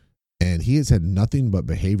 And he has had nothing but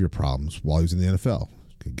behavior problems while he was in the NFL.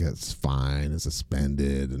 He gets fined and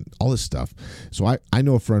suspended and all this stuff. So I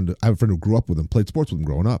know I have a friend who grew up with him, played sports with him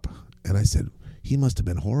growing up. And I said, he must have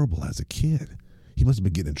been horrible as a kid. He must have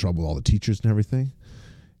been getting in trouble with all the teachers and everything.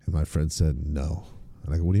 And my friend said, no.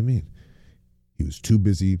 And I go, what do you mean? He was too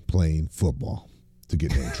busy playing football to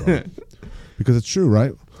get in trouble. Because it's true,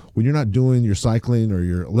 right? When you're not doing your cycling or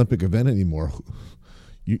your Olympic event anymore,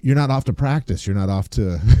 you're not off to practice. You're not off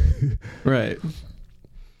to... Right.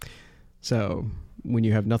 So when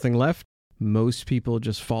you have nothing left, most people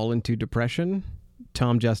just fall into depression.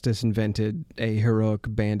 Tom Justice invented a heroic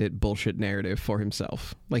bandit bullshit narrative for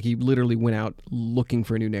himself. Like he literally went out looking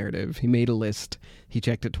for a new narrative. He made a list. He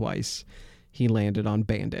checked it twice. He landed on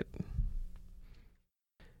bandit.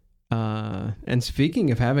 And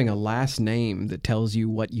speaking of having a last name that tells you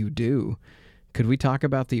what you do, could we talk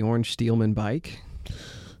about the orange Steelman bike?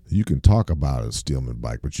 You can talk about a Steelman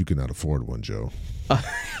bike, but you cannot afford one, Joe.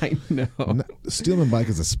 I know. The Steelman bike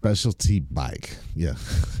is a specialty bike. Yeah.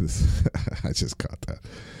 I just caught that.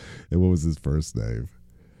 And what was his first name?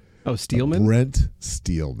 Oh, Steelman? Brent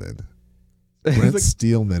Steelman. Brent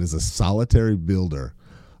Steelman is a solitary builder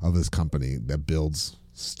of his company that builds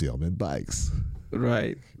Steelman bikes.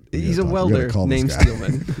 Right. He's a welder named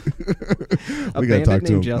Steelman. A bandit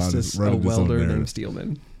named Justice, a welder named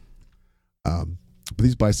Steelman. But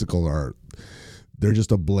these bicycles they're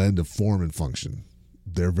just a blend of form and function.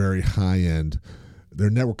 They're very high end. They're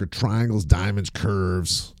a network of triangles, diamonds,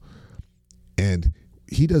 curves. And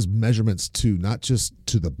he does measurements too, not just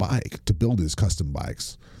to the bike to build his custom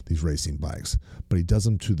bikes, these racing bikes, but he does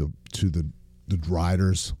them to the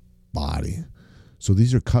rider's body. So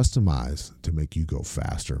these are customized to make you go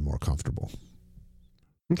faster and more comfortable.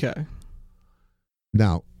 Okay.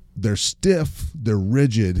 Now, they're stiff, they're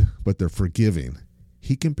rigid, but they're forgiving.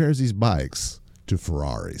 He compares these bikes to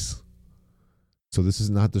Ferraris. So this is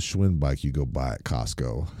not the Schwinn bike you go buy at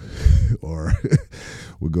Costco or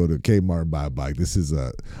we'll go to Kmart and buy a bike. This is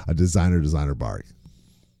a designer bike.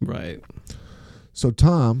 Right. So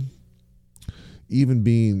Tom, even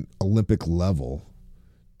being Olympic level,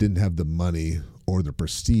 didn't have the money or the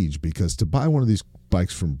prestige, because to buy one of these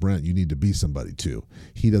bikes from Brent, you need to be somebody too.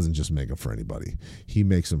 He doesn't just make them for anybody. He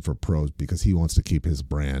makes them for pros because he wants to keep his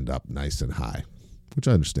brand up nice and high, which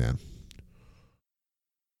I understand.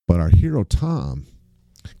 But our hero Tom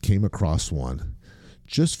came across one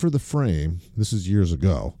just for the frame. This is years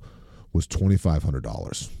ago, was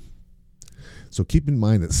 $2,500. So keep in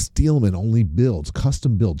mind that Steelman only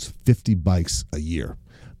custom builds 50 bikes a year.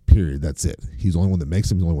 Period. That's it. He's the only one that makes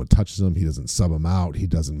them. He's the only one that touches them. He doesn't sub them out. He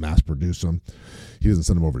doesn't mass produce them. He doesn't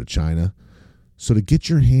send them over to China. So to get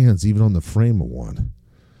your hands even on the frame of one,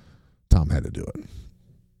 Tom had to do it.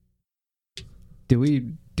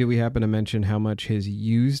 Do we happen to mention how much his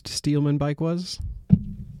used Steelman bike was?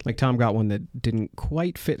 Like, Tom got one that didn't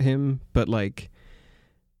quite fit him, but like,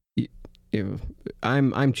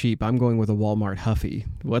 I'm cheap. I'm going with a Walmart Huffy.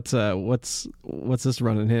 What's this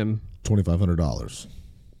running him? $2,500.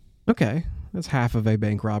 Okay, that's half of a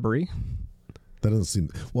bank robbery. That doesn't seem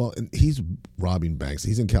well. And he's robbing banks.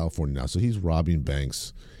 He's in California now, so he's robbing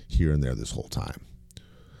banks here and there this whole time.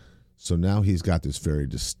 So now he's got this very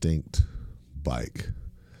distinct bike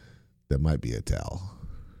that might be a tell.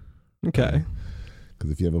 Okay.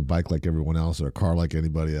 Because if you have a bike like everyone else or a car like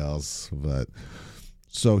anybody else,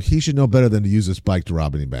 so he should know better than to use this bike to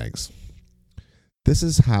rob any banks. This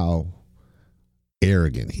is how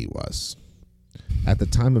arrogant he was. At the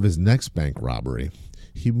time of his next bank robbery,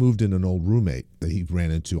 he moved in an old roommate that he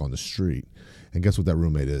ran into on the street. And guess what that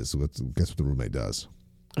roommate is? Guess what the roommate does?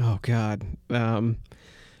 Oh, God.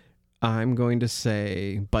 I'm going to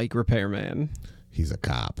say bike repairman. He's a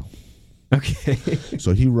cop. Okay.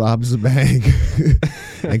 So he robs a bank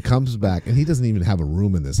and comes back, and he doesn't even have a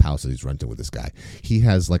room in this house that he's renting with this guy. He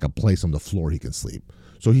has like a place on the floor he can sleep.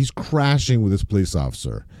 So he's crashing with this police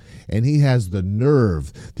officer, and he has the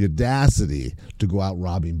nerve, the audacity to go out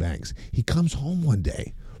robbing banks. He comes home one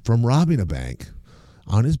day from robbing a bank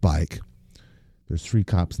on his bike. There's 3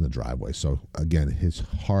 cops in the driveway. So again, his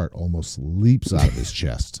heart almost leaps out of his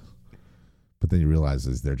chest. But then he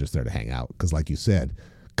realizes they're just there to hang out. Because like you said,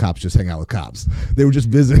 cops just hang out with cops. They were just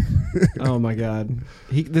visiting. Oh my God.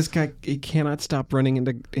 This guy, he cannot stop running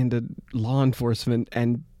into law enforcement,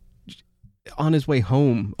 and on his way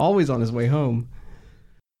home, always on his way home.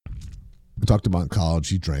 We talked about in college,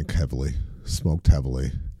 he drank heavily, smoked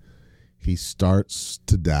heavily. He starts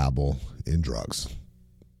to dabble in drugs.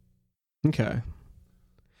 Okay.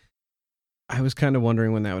 I was kind of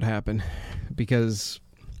wondering when that would happen, because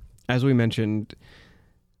as we mentioned,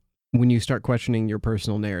 when you start questioning your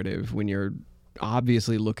personal narrative, when you're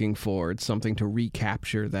obviously looking for something to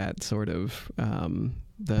recapture that sort of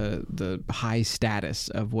the high status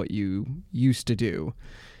of what you used to do,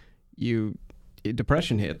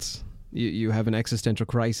 depression hits. You have an existential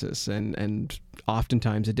crisis, and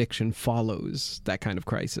oftentimes addiction follows that kind of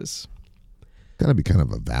crisis. Got to be kind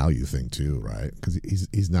of a value thing too, right? Because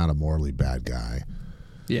he's not a morally bad guy.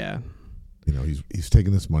 Yeah. You know, he's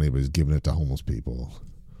taking this money, but he's giving it to homeless people.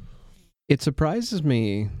 It surprises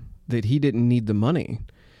me that he didn't need the money,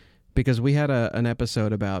 because we had an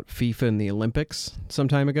episode about FIFA and the Olympics some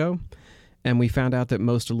time ago, and we found out that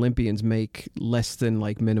most Olympians make less than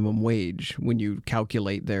like minimum wage when you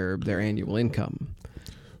calculate their annual income.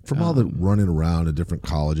 From all the running around to different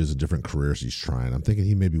colleges and different careers he's trying, I'm thinking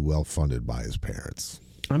he may be well funded by his parents.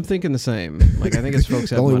 I'm thinking the same. Like, I think his folks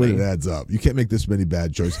have the only money. way it adds up. You can't make this many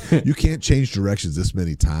bad choices. You can't change directions this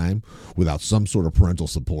many times without some sort of parental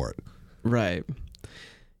support. Right.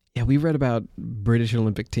 Yeah, we read about British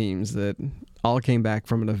Olympic teams that all came back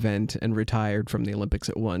from an event and retired from the Olympics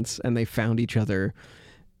at once, and they found each other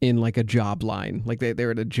in like a job line. Like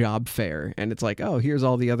they're at a job fair, and it's like, oh, here's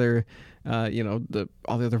all the other, all the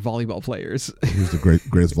other volleyball players. Here's the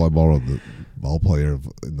greatest ball player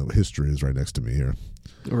in the history is right next to me here.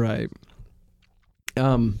 Right.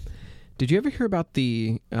 Did you ever hear about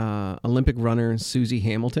the Olympic runner Susie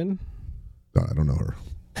Hamilton? No, I don't know her.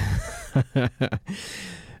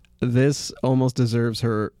 This almost deserves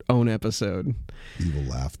her own episode. Evil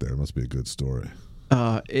laugh there. Must be a good story.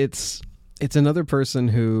 It's another person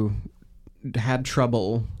who had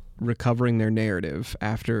trouble recovering their narrative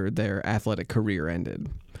after their athletic career ended.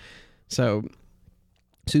 So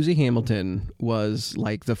Susie Hamilton was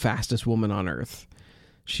like the fastest woman on earth.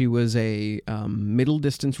 She was a middle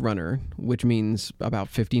distance runner, which means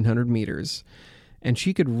about 1,500 meters. And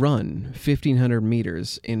she could run 1,500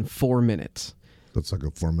 meters in 4 minutes. That's like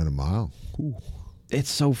a 4-minute mile. Ooh.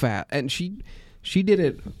 It's so fast. And she did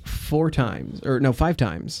it 5 times.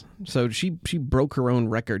 So she broke her own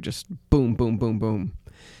record, just boom, boom, boom, boom.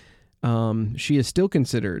 She is still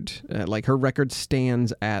considered, her record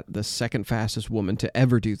stands at the second fastest woman to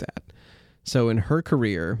ever do that. So in her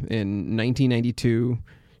career, in 1992,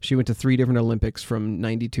 she went to 3 different Olympics from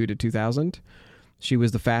 92 to 2000. She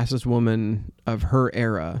was the fastest woman of her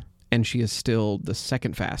era, and she is still the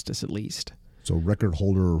second fastest at least. So record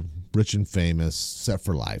holder, rich and famous, set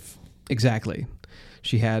for life. Exactly.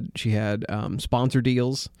 She had sponsor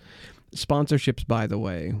deals. Sponsorships, by the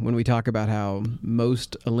way, when we talk about how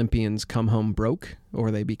most Olympians come home broke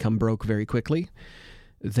or they become broke very quickly,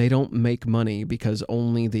 they don't make money because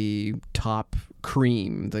only the top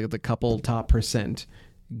cream, the couple top percent,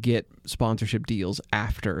 get sponsorship deals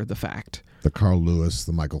after the fact. The Carl Lewis,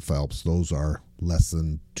 the Michael Phelps, those are less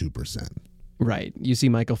than 2%. Right. You see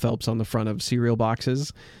Michael Phelps on the front of cereal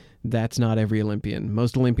boxes. That's not every Olympian.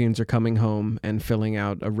 Most Olympians are coming home and filling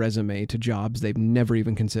out a resume to jobs they've never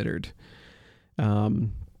even considered.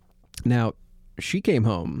 Now, she came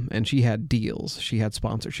home and she had deals. She had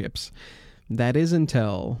sponsorships. That is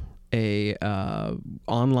until a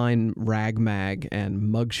online rag mag and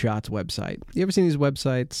mugshots website. You ever seen these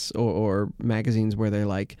websites or magazines where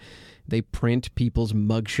they print people's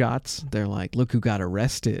mugshots? They're like, look who got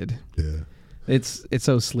arrested. Yeah. It's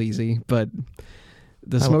so sleazy, but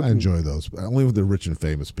I enjoy those, but only with the rich and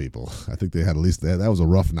famous people. I think they had at least that was a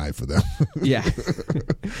rough night for them. Yeah.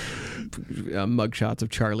 Mugshots of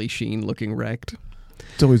Charlie Sheen looking wrecked.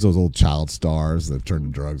 It's always those old child stars that turn to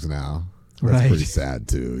drugs now. That's right. Pretty sad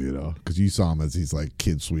too, because you saw them as these like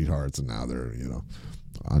kid sweethearts, and now they're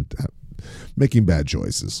making bad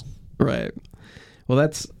choices. Right. Well,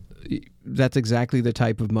 that's exactly the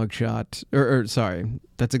type of mugshot,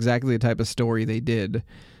 that's exactly the type of story they did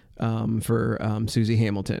for Susie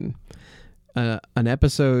Hamilton. An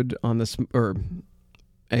episode on this, or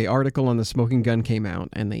a article on the smoking gun came out,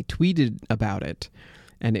 and they tweeted about it,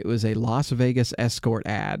 and it was a Las Vegas escort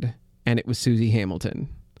ad, and it was Susie Hamilton.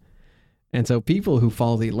 And so people who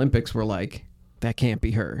follow the Olympics were like, that can't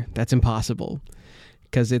be her. That's impossible.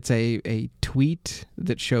 Because it's a tweet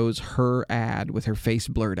that shows her ad with her face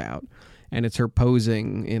blurred out. And it's her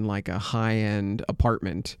posing in like a high-end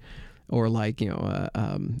apartment or like,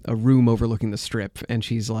 a room overlooking the Strip. And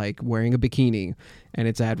she's like wearing a bikini, and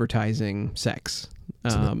it's advertising sex.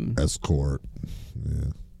 Escort.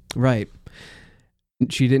 Yeah. Right.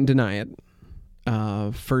 She didn't deny it.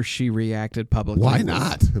 First, she reacted publicly. Why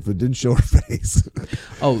not? If it didn't show her face.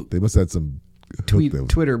 Oh, they must have had some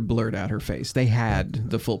Twitter blurred out her face. They had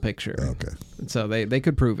the full picture. Okay. So they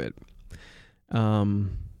could prove it.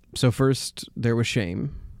 So first, there was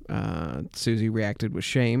shame. Susie reacted with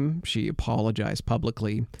shame. She apologized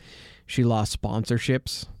publicly. She lost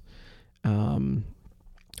sponsorships.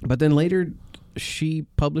 But then later, she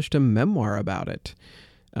published a memoir about it.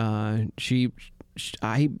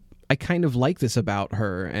 I kind of like this about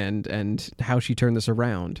her and how she turned this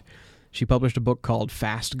around. She published a book called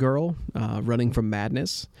Fast Girl, Running from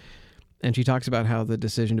Madness. And she talks about how the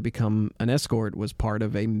decision to become an escort was part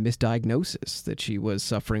of a misdiagnosis, that she was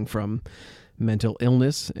suffering from mental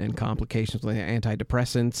illness and complications with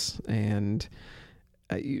antidepressants. And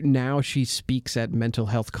now she speaks at mental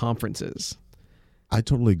health conferences. I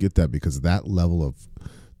totally get that, because that level of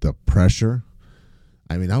the pressure.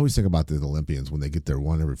 I mean, I always think about the Olympians when they get there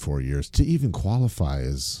one every 4 years. To even qualify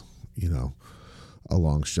is, a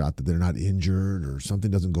long shot that they're not injured or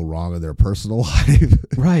something doesn't go wrong in their personal life.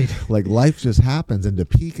 Right. Like life just happens, and to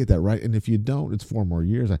peak at that, right? And if you don't, it's 4 more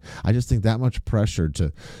years. I just think that much pressure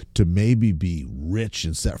to maybe be rich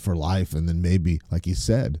and set for life, and then maybe, like you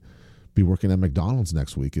said, be working at McDonald's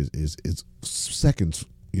next week is seconds,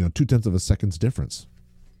 0.2 of a second's difference.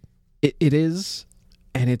 It is.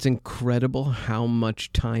 And it's incredible how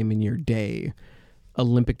much time in your day,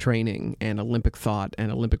 Olympic training and Olympic thought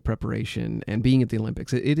and Olympic preparation and being at the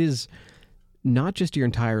Olympics, it is not just your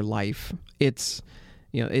entire life. It's,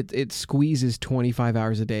 it squeezes 25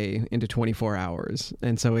 hours a day into 24 hours.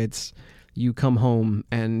 And so you come home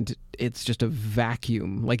and it's just a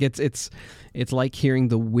vacuum. Like it's like hearing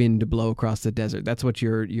the wind blow across the desert. That's what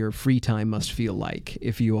your free time must feel like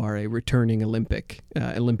if you are a returning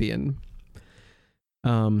Olympian.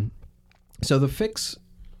 So the fix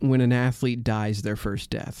when an athlete dies their first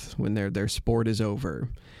death, when their sport is over,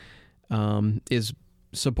 is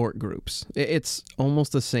support groups. It's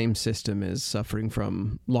almost the same system as suffering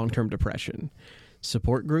from long-term depression.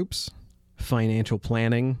 Support groups, financial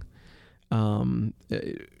planning,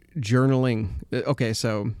 journaling. Okay,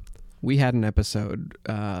 so we had an episode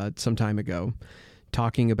some time ago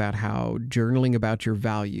talking about how journaling about your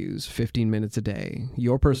values, 15 minutes a day,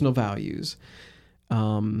 your personal values,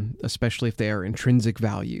 especially if they are intrinsic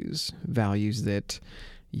values that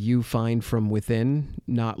you find from within,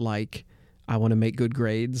 not like, I want to make good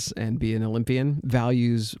grades and be an Olympian.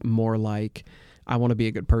 Values more like, I want to be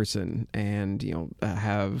a good person and,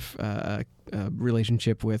 have a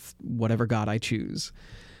relationship with whatever God I choose.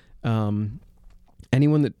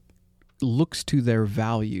 Anyone that looks to their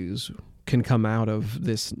values can come out of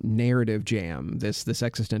this narrative jam, this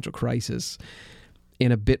existential crisis,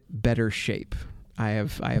 in a bit better shape. I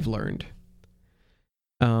have learned.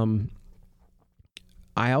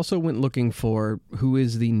 I also went looking for who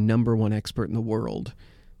is the number one expert in the world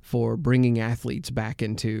for bringing athletes back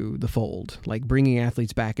into the fold, like bringing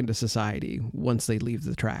athletes back into society once they leave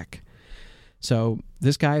the track. So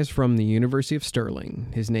this guy is from the University of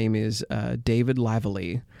Stirling. His name is David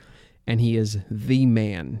Lavallee, and he is the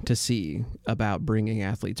man to see about bringing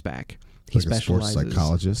athletes back. He like specializes, a sports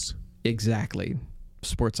psychologist? Exactly.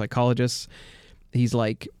 Sports psychologist. He's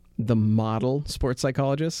like the model sports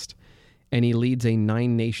psychologist, and he leads a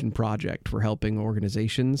 9-nation project for helping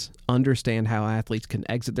organizations understand how athletes can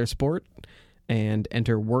exit their sport and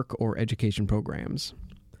enter work or education programs.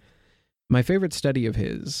 My favorite study of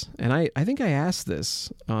his, and I think I asked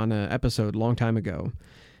this on an episode a long time ago,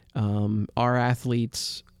 are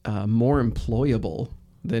athletes more employable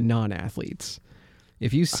than non-athletes?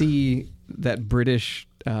 If you see that British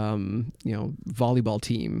volleyball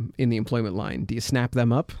team in the employment line, do you snap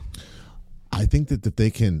them up? I think that if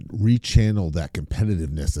they can rechannel that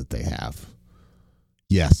competitiveness that they have,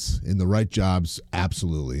 yes, in the right jobs,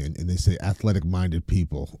 absolutely. And they say athletic-minded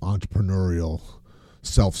people, entrepreneurial,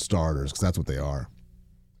 self-starters, because that's what they are.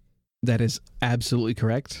 That is absolutely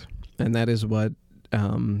correct. And that is what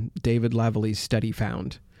David Lavallee's study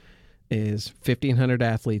found, is 1,500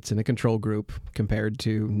 athletes in a control group compared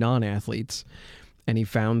to non-athletes. And he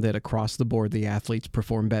found that across the board, the athletes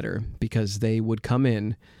perform better because they would come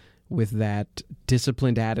in with that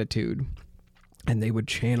disciplined attitude and they would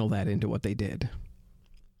channel that into what they did.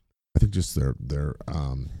 I think just their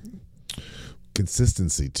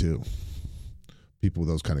consistency too. People with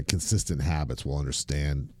those kind of consistent habits will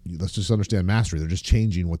understand. Let's just understand mastery. They're just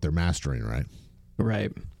changing what they're mastering, right?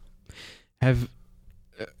 Right. Have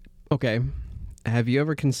you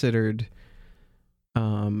ever considered,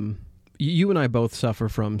 you and I both suffer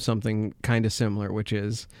from something kind of similar, which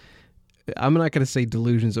is, I'm not going to say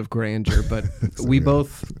delusions of grandeur, but we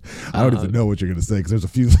both... I don't even know what you're going to say because there's a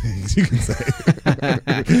few things you can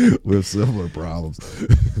say. We have similar problems.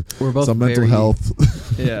 We're both some mental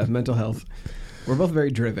health. Yeah, mental health. We're both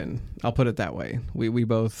very driven. I'll put it that way. We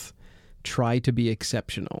both try to be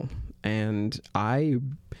exceptional. And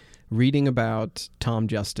reading about Tom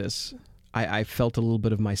Justice, I felt a little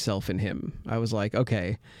bit of myself in him. I was like,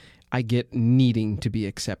 okay, I get needing to be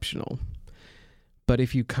exceptional. But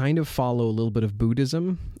if you kind of follow a little bit of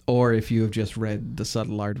Buddhism, or if you have just read The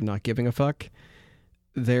Subtle Art of Not Giving a Fuck,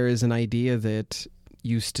 there is an idea that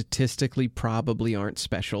you statistically probably aren't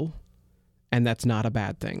special, and that's not a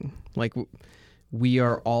bad thing. Like, we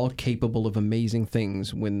are all capable of amazing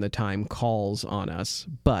things when the time calls on us,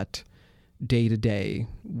 but day to day,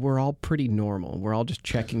 we're all pretty normal. We're all just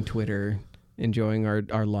checking Twitter, enjoying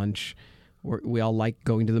our lunch. We all like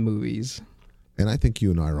going to the movies. And I think you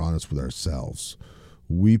and I are honest with ourselves.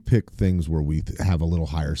 We pick things where we have a little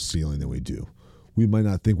higher ceiling than we do. We might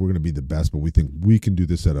not think we're going to be the best, but we think we can do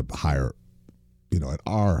this at a higher, at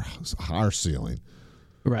our ceiling.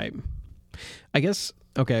 Right. I guess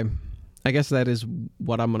that is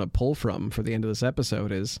what I'm going to pull from for the end of this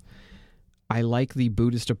episode is I like the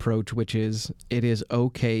Buddhist approach, which is it is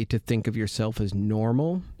okay to think of yourself as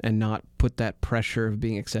normal and not put that pressure of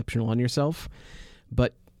being exceptional on yourself.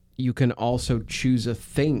 But you can also choose a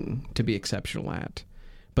thing to be exceptional at,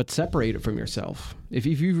 but separate it from yourself. If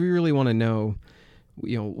you really want to know,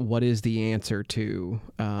 what is the answer to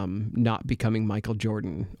not becoming Michael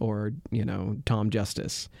Jordan or, Tom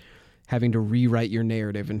Justice, having to rewrite your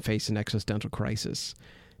narrative and face an existential crisis,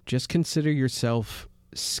 just consider yourself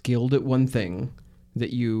skilled at one thing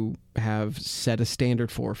that you have set a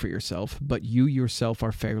standard for yourself, but you yourself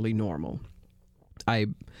are fairly normal.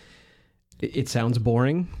 It sounds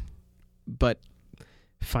boring, but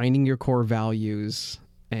finding your core values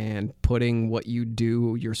and putting what you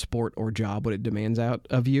do, your sport or job, what it demands out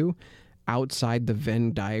of you, outside the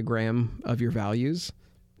Venn diagram of your values,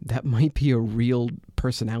 that might be a real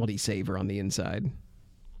personality saver on the inside.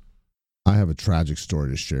 I have a tragic story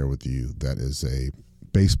to share with you that is a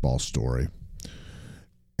baseball story.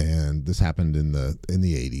 And this happened in the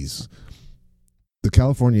 80s. The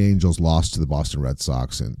California Angels lost to the Boston Red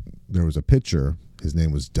Sox, and there was a pitcher. His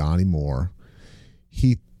name was Donnie Moore.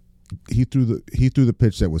 He threw the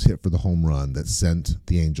pitch that was hit for the home run that sent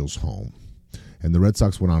the Angels home. And the Red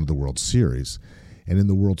Sox went on to the World Series. And in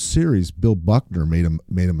the World Series, Bill Buckner made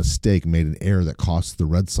a mistake, made an error that cost the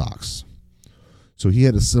Red Sox. So he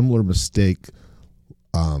had a similar mistake,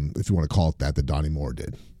 if you want to call it that Donnie Moore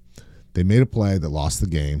did. They made a play that lost the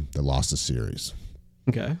game, that lost the series.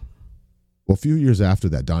 Okay. Well, a few years after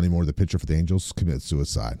that, Donnie Moore, the pitcher for the Angels, committed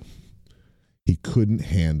suicide. He couldn't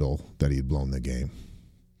handle that he had blown the game.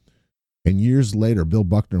 And years later, Bill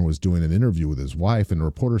Buckner was doing an interview with his wife, and a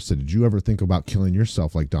reporter said, "Did you ever think about killing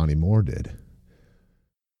yourself like Donnie Moore did?"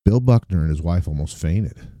 Bill Buckner and his wife almost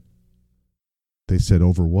fainted. They said,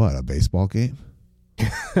 "Over what, a baseball game?"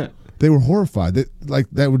 They were horrified.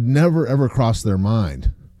 That would never, ever cross their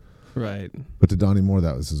mind. Right. But to Donnie Moore,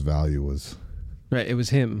 that was his value. Right. It was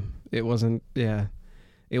him. It wasn't,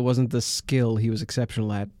 it wasn't the skill he was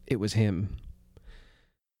exceptional at. It was him.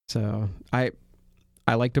 So I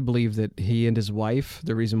like to believe that he and his wife,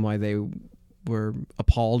 the reason why they were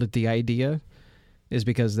appalled at the idea is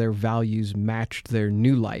because their values matched their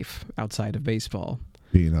new life outside of baseball.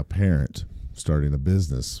 Being a parent, starting a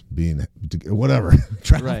business, being whatever,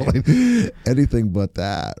 traveling, right. Anything but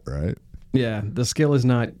that, right? Yeah, the skill is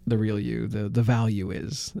not the real you. The value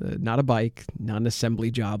is not a bike, not an assembly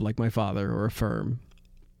job like my father, or a firm.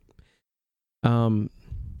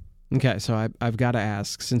 Okay, so I've got to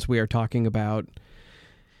ask, since we are talking about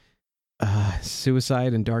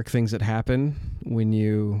suicide and dark things that happen when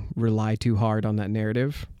you rely too hard on that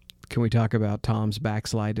narrative, can we talk about Tom's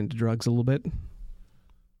backslide into drugs a little bit?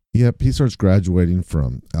 Yep, he starts graduating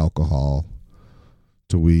from alcohol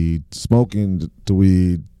to weed, smoking to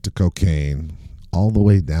weed, to cocaine, all the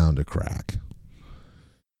way down to crack.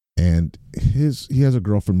 And he has a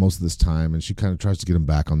girlfriend most of this time, and she kind of tries to get him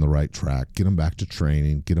back on the right track, get him back to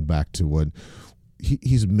training, get him back to what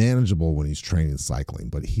he's manageable when he's training cycling,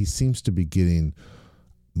 but he seems to be getting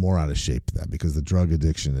more out of shape than that because the drug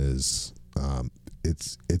addiction is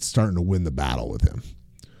it's starting to win the battle with him.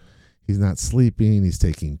 He's not sleeping, he's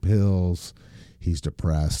taking pills, he's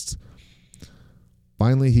depressed.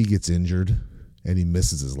 Finally, he gets injured, and he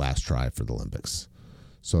misses his last try for the Olympics.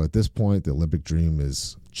 So at this point, the Olympic dream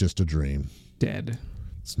is just a dream. Dead.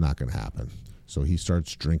 It's not going to happen. So he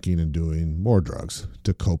starts drinking and doing more drugs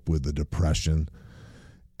to cope with the depression.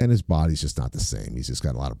 And his body's just not the same. He's just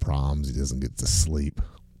got a lot of problems. He doesn't get to sleep.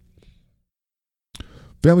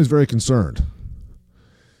 Family's very concerned.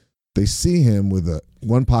 They see him with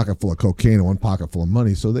one pocket full of cocaine and one pocket full of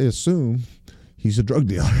money, so they assume he's a drug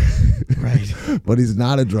dealer. Right. But he's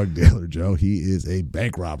not a drug dealer, Joe. He is a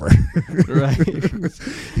bank robber. Right.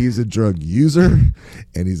 He's a drug user,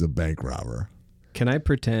 and he's a bank robber. Can I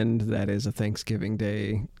pretend that is a Thanksgiving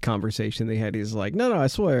Day conversation they had? He's like, no, I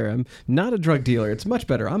swear, I'm not a drug dealer. It's much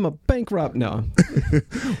better. I'm a bank robber. No.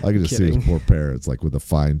 I can just see his poor parents, like with the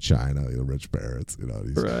fine china, the rich parents.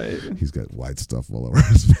 Right. He's got white stuff all over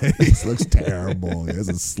his face. Looks terrible. He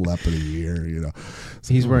hasn't slept in a year,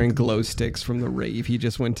 So, he's wearing glow sticks from the rave he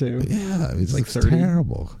just went to. Yeah, he's like 30.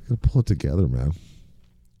 Terrible. You gotta pull it together, man.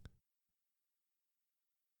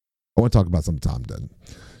 I want to talk about something Tom did.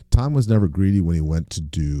 Tom was never greedy when he went to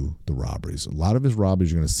do the robberies. A lot of his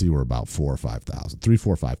robberies you're going to see were about $4,000 or $5,000,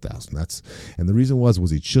 $3,000, $4,000, $5,000. And the reason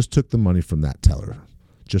was he just took the money from that teller,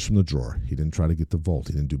 just from the drawer. He didn't try to get the vault.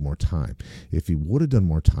 He didn't do more time. If he would have done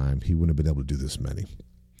more time, he wouldn't have been able to do this many.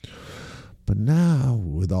 But now,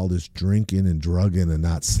 with all this drinking and drugging and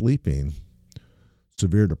not sleeping,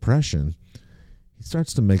 severe depression, he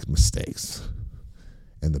starts to make mistakes.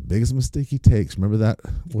 And the biggest mistake he takes, remember that,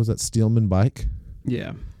 what was that Steelman bike?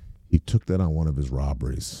 Yeah. He took that on one of his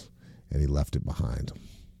robberies, and he left it behind.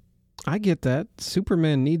 I get that.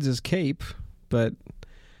 Superman needs his cape, but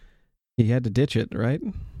he had to ditch it, right?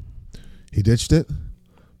 He ditched it,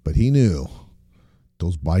 but he knew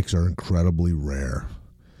those bikes are incredibly rare.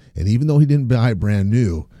 And even though he didn't buy it brand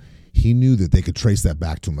new, he knew that they could trace that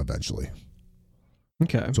back to him eventually.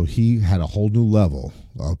 Okay. So he had a whole new level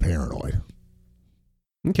of paranoid.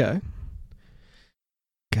 Okay.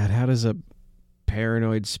 God, how does a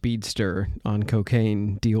paranoid speedster on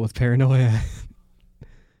cocaine deal with paranoia?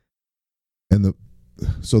 And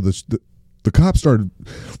the cops started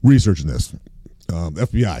researching this.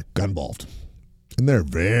 FBI got involved. And they're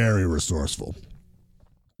very resourceful.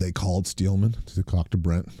 They called Steelman to talk to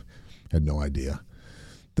Brent. Had no idea.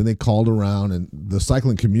 Then they called around, and the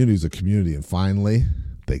cycling community is a community, and finally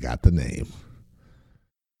they got the name.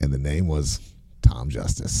 And the name was Tom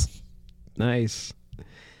Justice. Nice.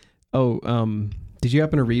 Oh, did you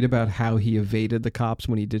happen to read about how he evaded the cops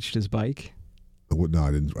when he ditched his bike? No,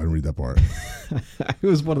 I didn't read that part. It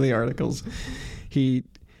was one of the articles. He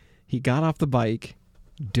got off the bike,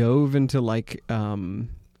 dove into like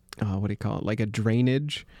what do you call it? Like a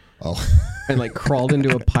drainage. Oh. And like crawled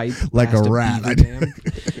into a pipe like a rat.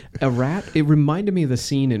 A rat. It reminded me of the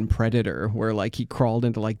scene in Predator where like he crawled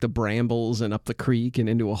into like the brambles and up the creek and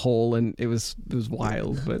into a hole, and it was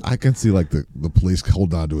wild. But I can see like the police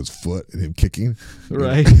hold on to his foot and him kicking.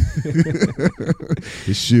 Right.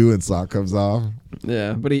 His shoe and sock comes off.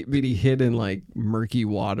 Yeah, but he hid in like murky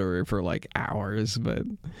water for like hours. But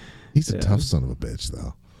he's a tough son of a bitch,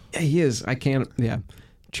 though. Yeah, he is. I can't. Yeah.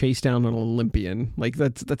 Chase down an Olympian. Like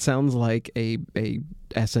that sounds like a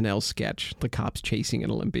SNL sketch. The cops chasing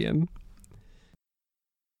an Olympian.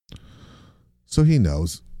 So he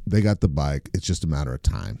knows they got the bike. It's just a matter of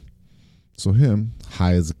time. So him,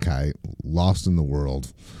 high as a kite, lost in the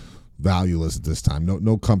world, valueless at this time,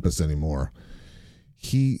 no compass anymore.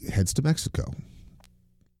 He heads to Mexico,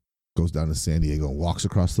 goes down to San Diego and walks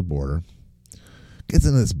across the border, gets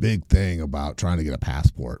into this big thing about trying to get a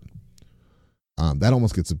passport. That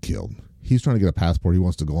almost gets him killed. He's trying to get a passport. He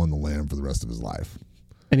wants to go on the lam for the rest of his life.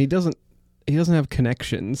 And he doesn't have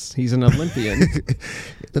connections. He's an Olympian.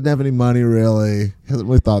 Doesn't have any money, really. Hasn't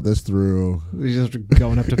really thought this through. He's just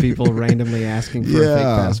going up to people randomly asking for a fake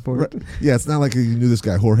passport. Right. Yeah, it's not like he knew this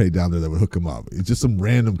guy Jorge down there that would hook him up. It's just some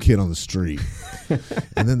random kid on the street.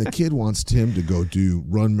 And then the kid wants Tim to go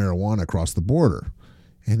run marijuana across the border.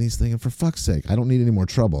 And he's thinking, for fuck's sake, I don't need any more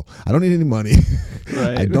trouble. I don't need any money.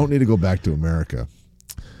 Right. I don't need to go back to America.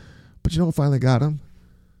 But you know what finally got him?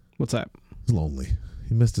 What's that? He was lonely.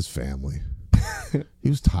 He missed his family. He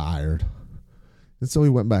was tired. And so he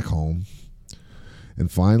went back home.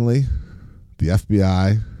 And finally, the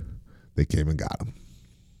FBI, they came and got him.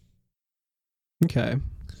 Okay.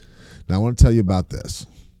 Now I want to tell you about this.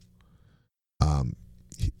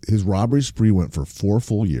 His robbery spree went for 4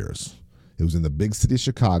 full years. It was in the big city of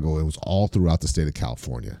Chicago. It was all throughout the state of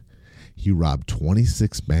California. He robbed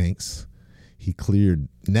 26 banks. He cleared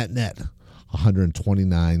net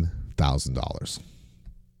 $129,000.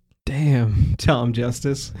 Damn, Tom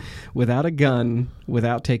Justice. Without a gun,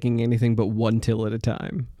 without taking anything but one till at a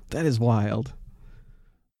time. That is wild.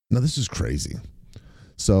 Now, this is crazy.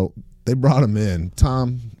 So they brought him in.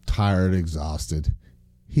 Tom, tired, exhausted.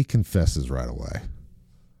 He confesses right away.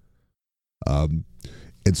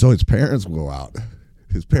 And so his parents go out.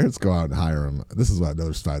 His parents go out and hire him. This is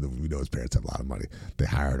another side that we know his parents have a lot of money. They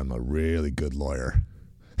hired him a really good lawyer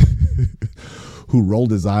who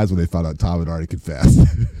rolled his eyes when they found out Tom had already confessed.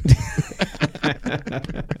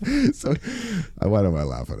 So why am I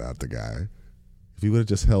laughing at the guy? If he would have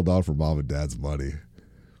just held on for mom and dad's money.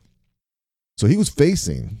 So he was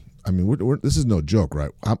facing, I mean, this is no joke,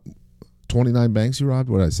 right? 29 banks he robbed?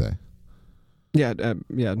 What did I say? Yeah,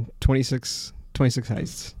 26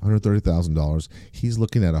 heists. $130,000. He's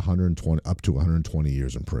looking at up to 120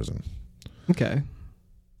 years in prison. Okay.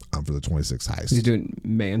 For the 26 heists. He's doing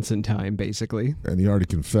Manson time, basically. And he already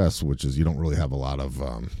confessed, which is you don't really have a lot of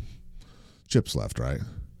chips left, right?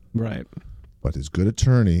 Right. But his good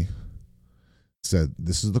attorney said,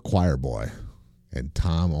 this is the choir boy. And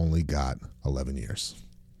Tom only got 11 years.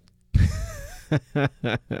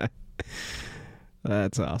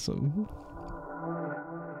 That's awesome.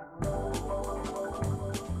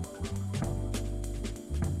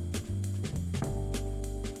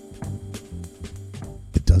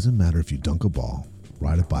 It doesn't matter if you dunk a ball,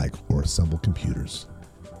 ride a bike, or assemble computers.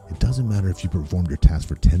 It doesn't matter if you performed your task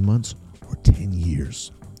for 10 months or 10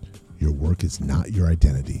 years. Your work is not your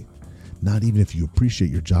identity, not even if you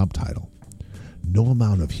appreciate your job title. No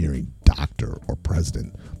amount of hearing doctor or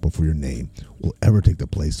president before your name will ever take the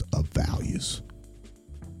place of values.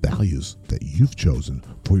 Values that you've chosen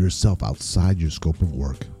for yourself outside your scope of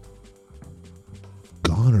work.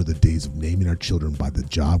 Gone are the days of naming our children by the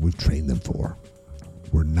job we've trained them for.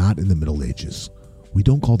 We're not in the Middle Ages. We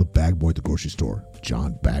don't call the bag boy at the grocery store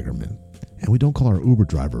John Baggerman. And we don't call our Uber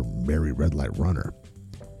driver Mary Red Light Runner.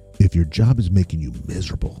 If your job is making you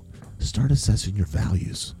miserable, start assessing your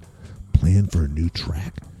values. Plan for a new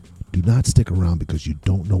track. Do not stick around because you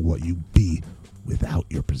don't know what you'd be without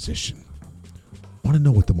your position. Want to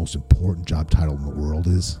know what the most important job title in the world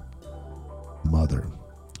is? Mother,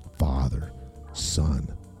 father,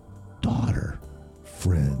 son, daughter,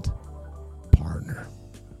 friend, partner.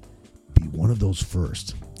 Be one of those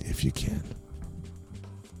first if you can.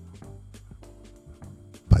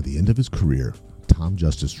 By the end of his career, Tom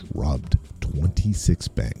Justice robbed 26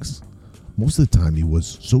 banks. Most of the time, he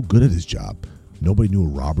was so good at his job, nobody knew a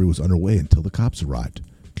robbery was underway until the cops arrived,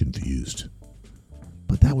 confused.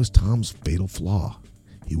 But that was Tom's fatal flaw.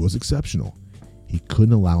 He was exceptional. He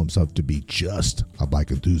couldn't allow himself to be just a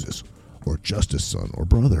bike enthusiast or just a son or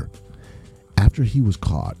brother. After he was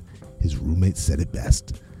caught, his roommate said it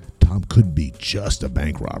best. Tom couldn't be just a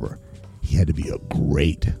bank robber. He had to be a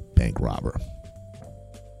great bank robber.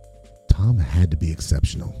 Tom had to be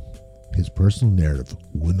exceptional. His personal narrative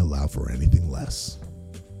wouldn't allow for anything less.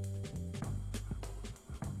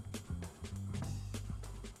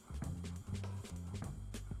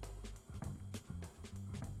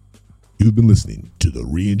 You've been listening to The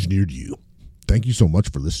Re-Engineered You. Thank you so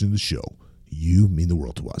much for listening to the show. You mean the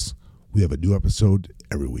world to us. We have a new episode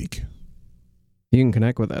every week. You can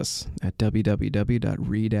connect with us at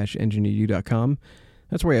www.re-engineeredyou.com.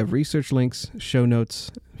 That's where we have research links, show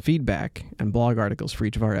notes, feedback, and blog articles for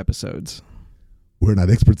each of our episodes. We're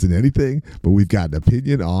not experts in anything, but we've got an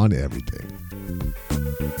opinion on everything.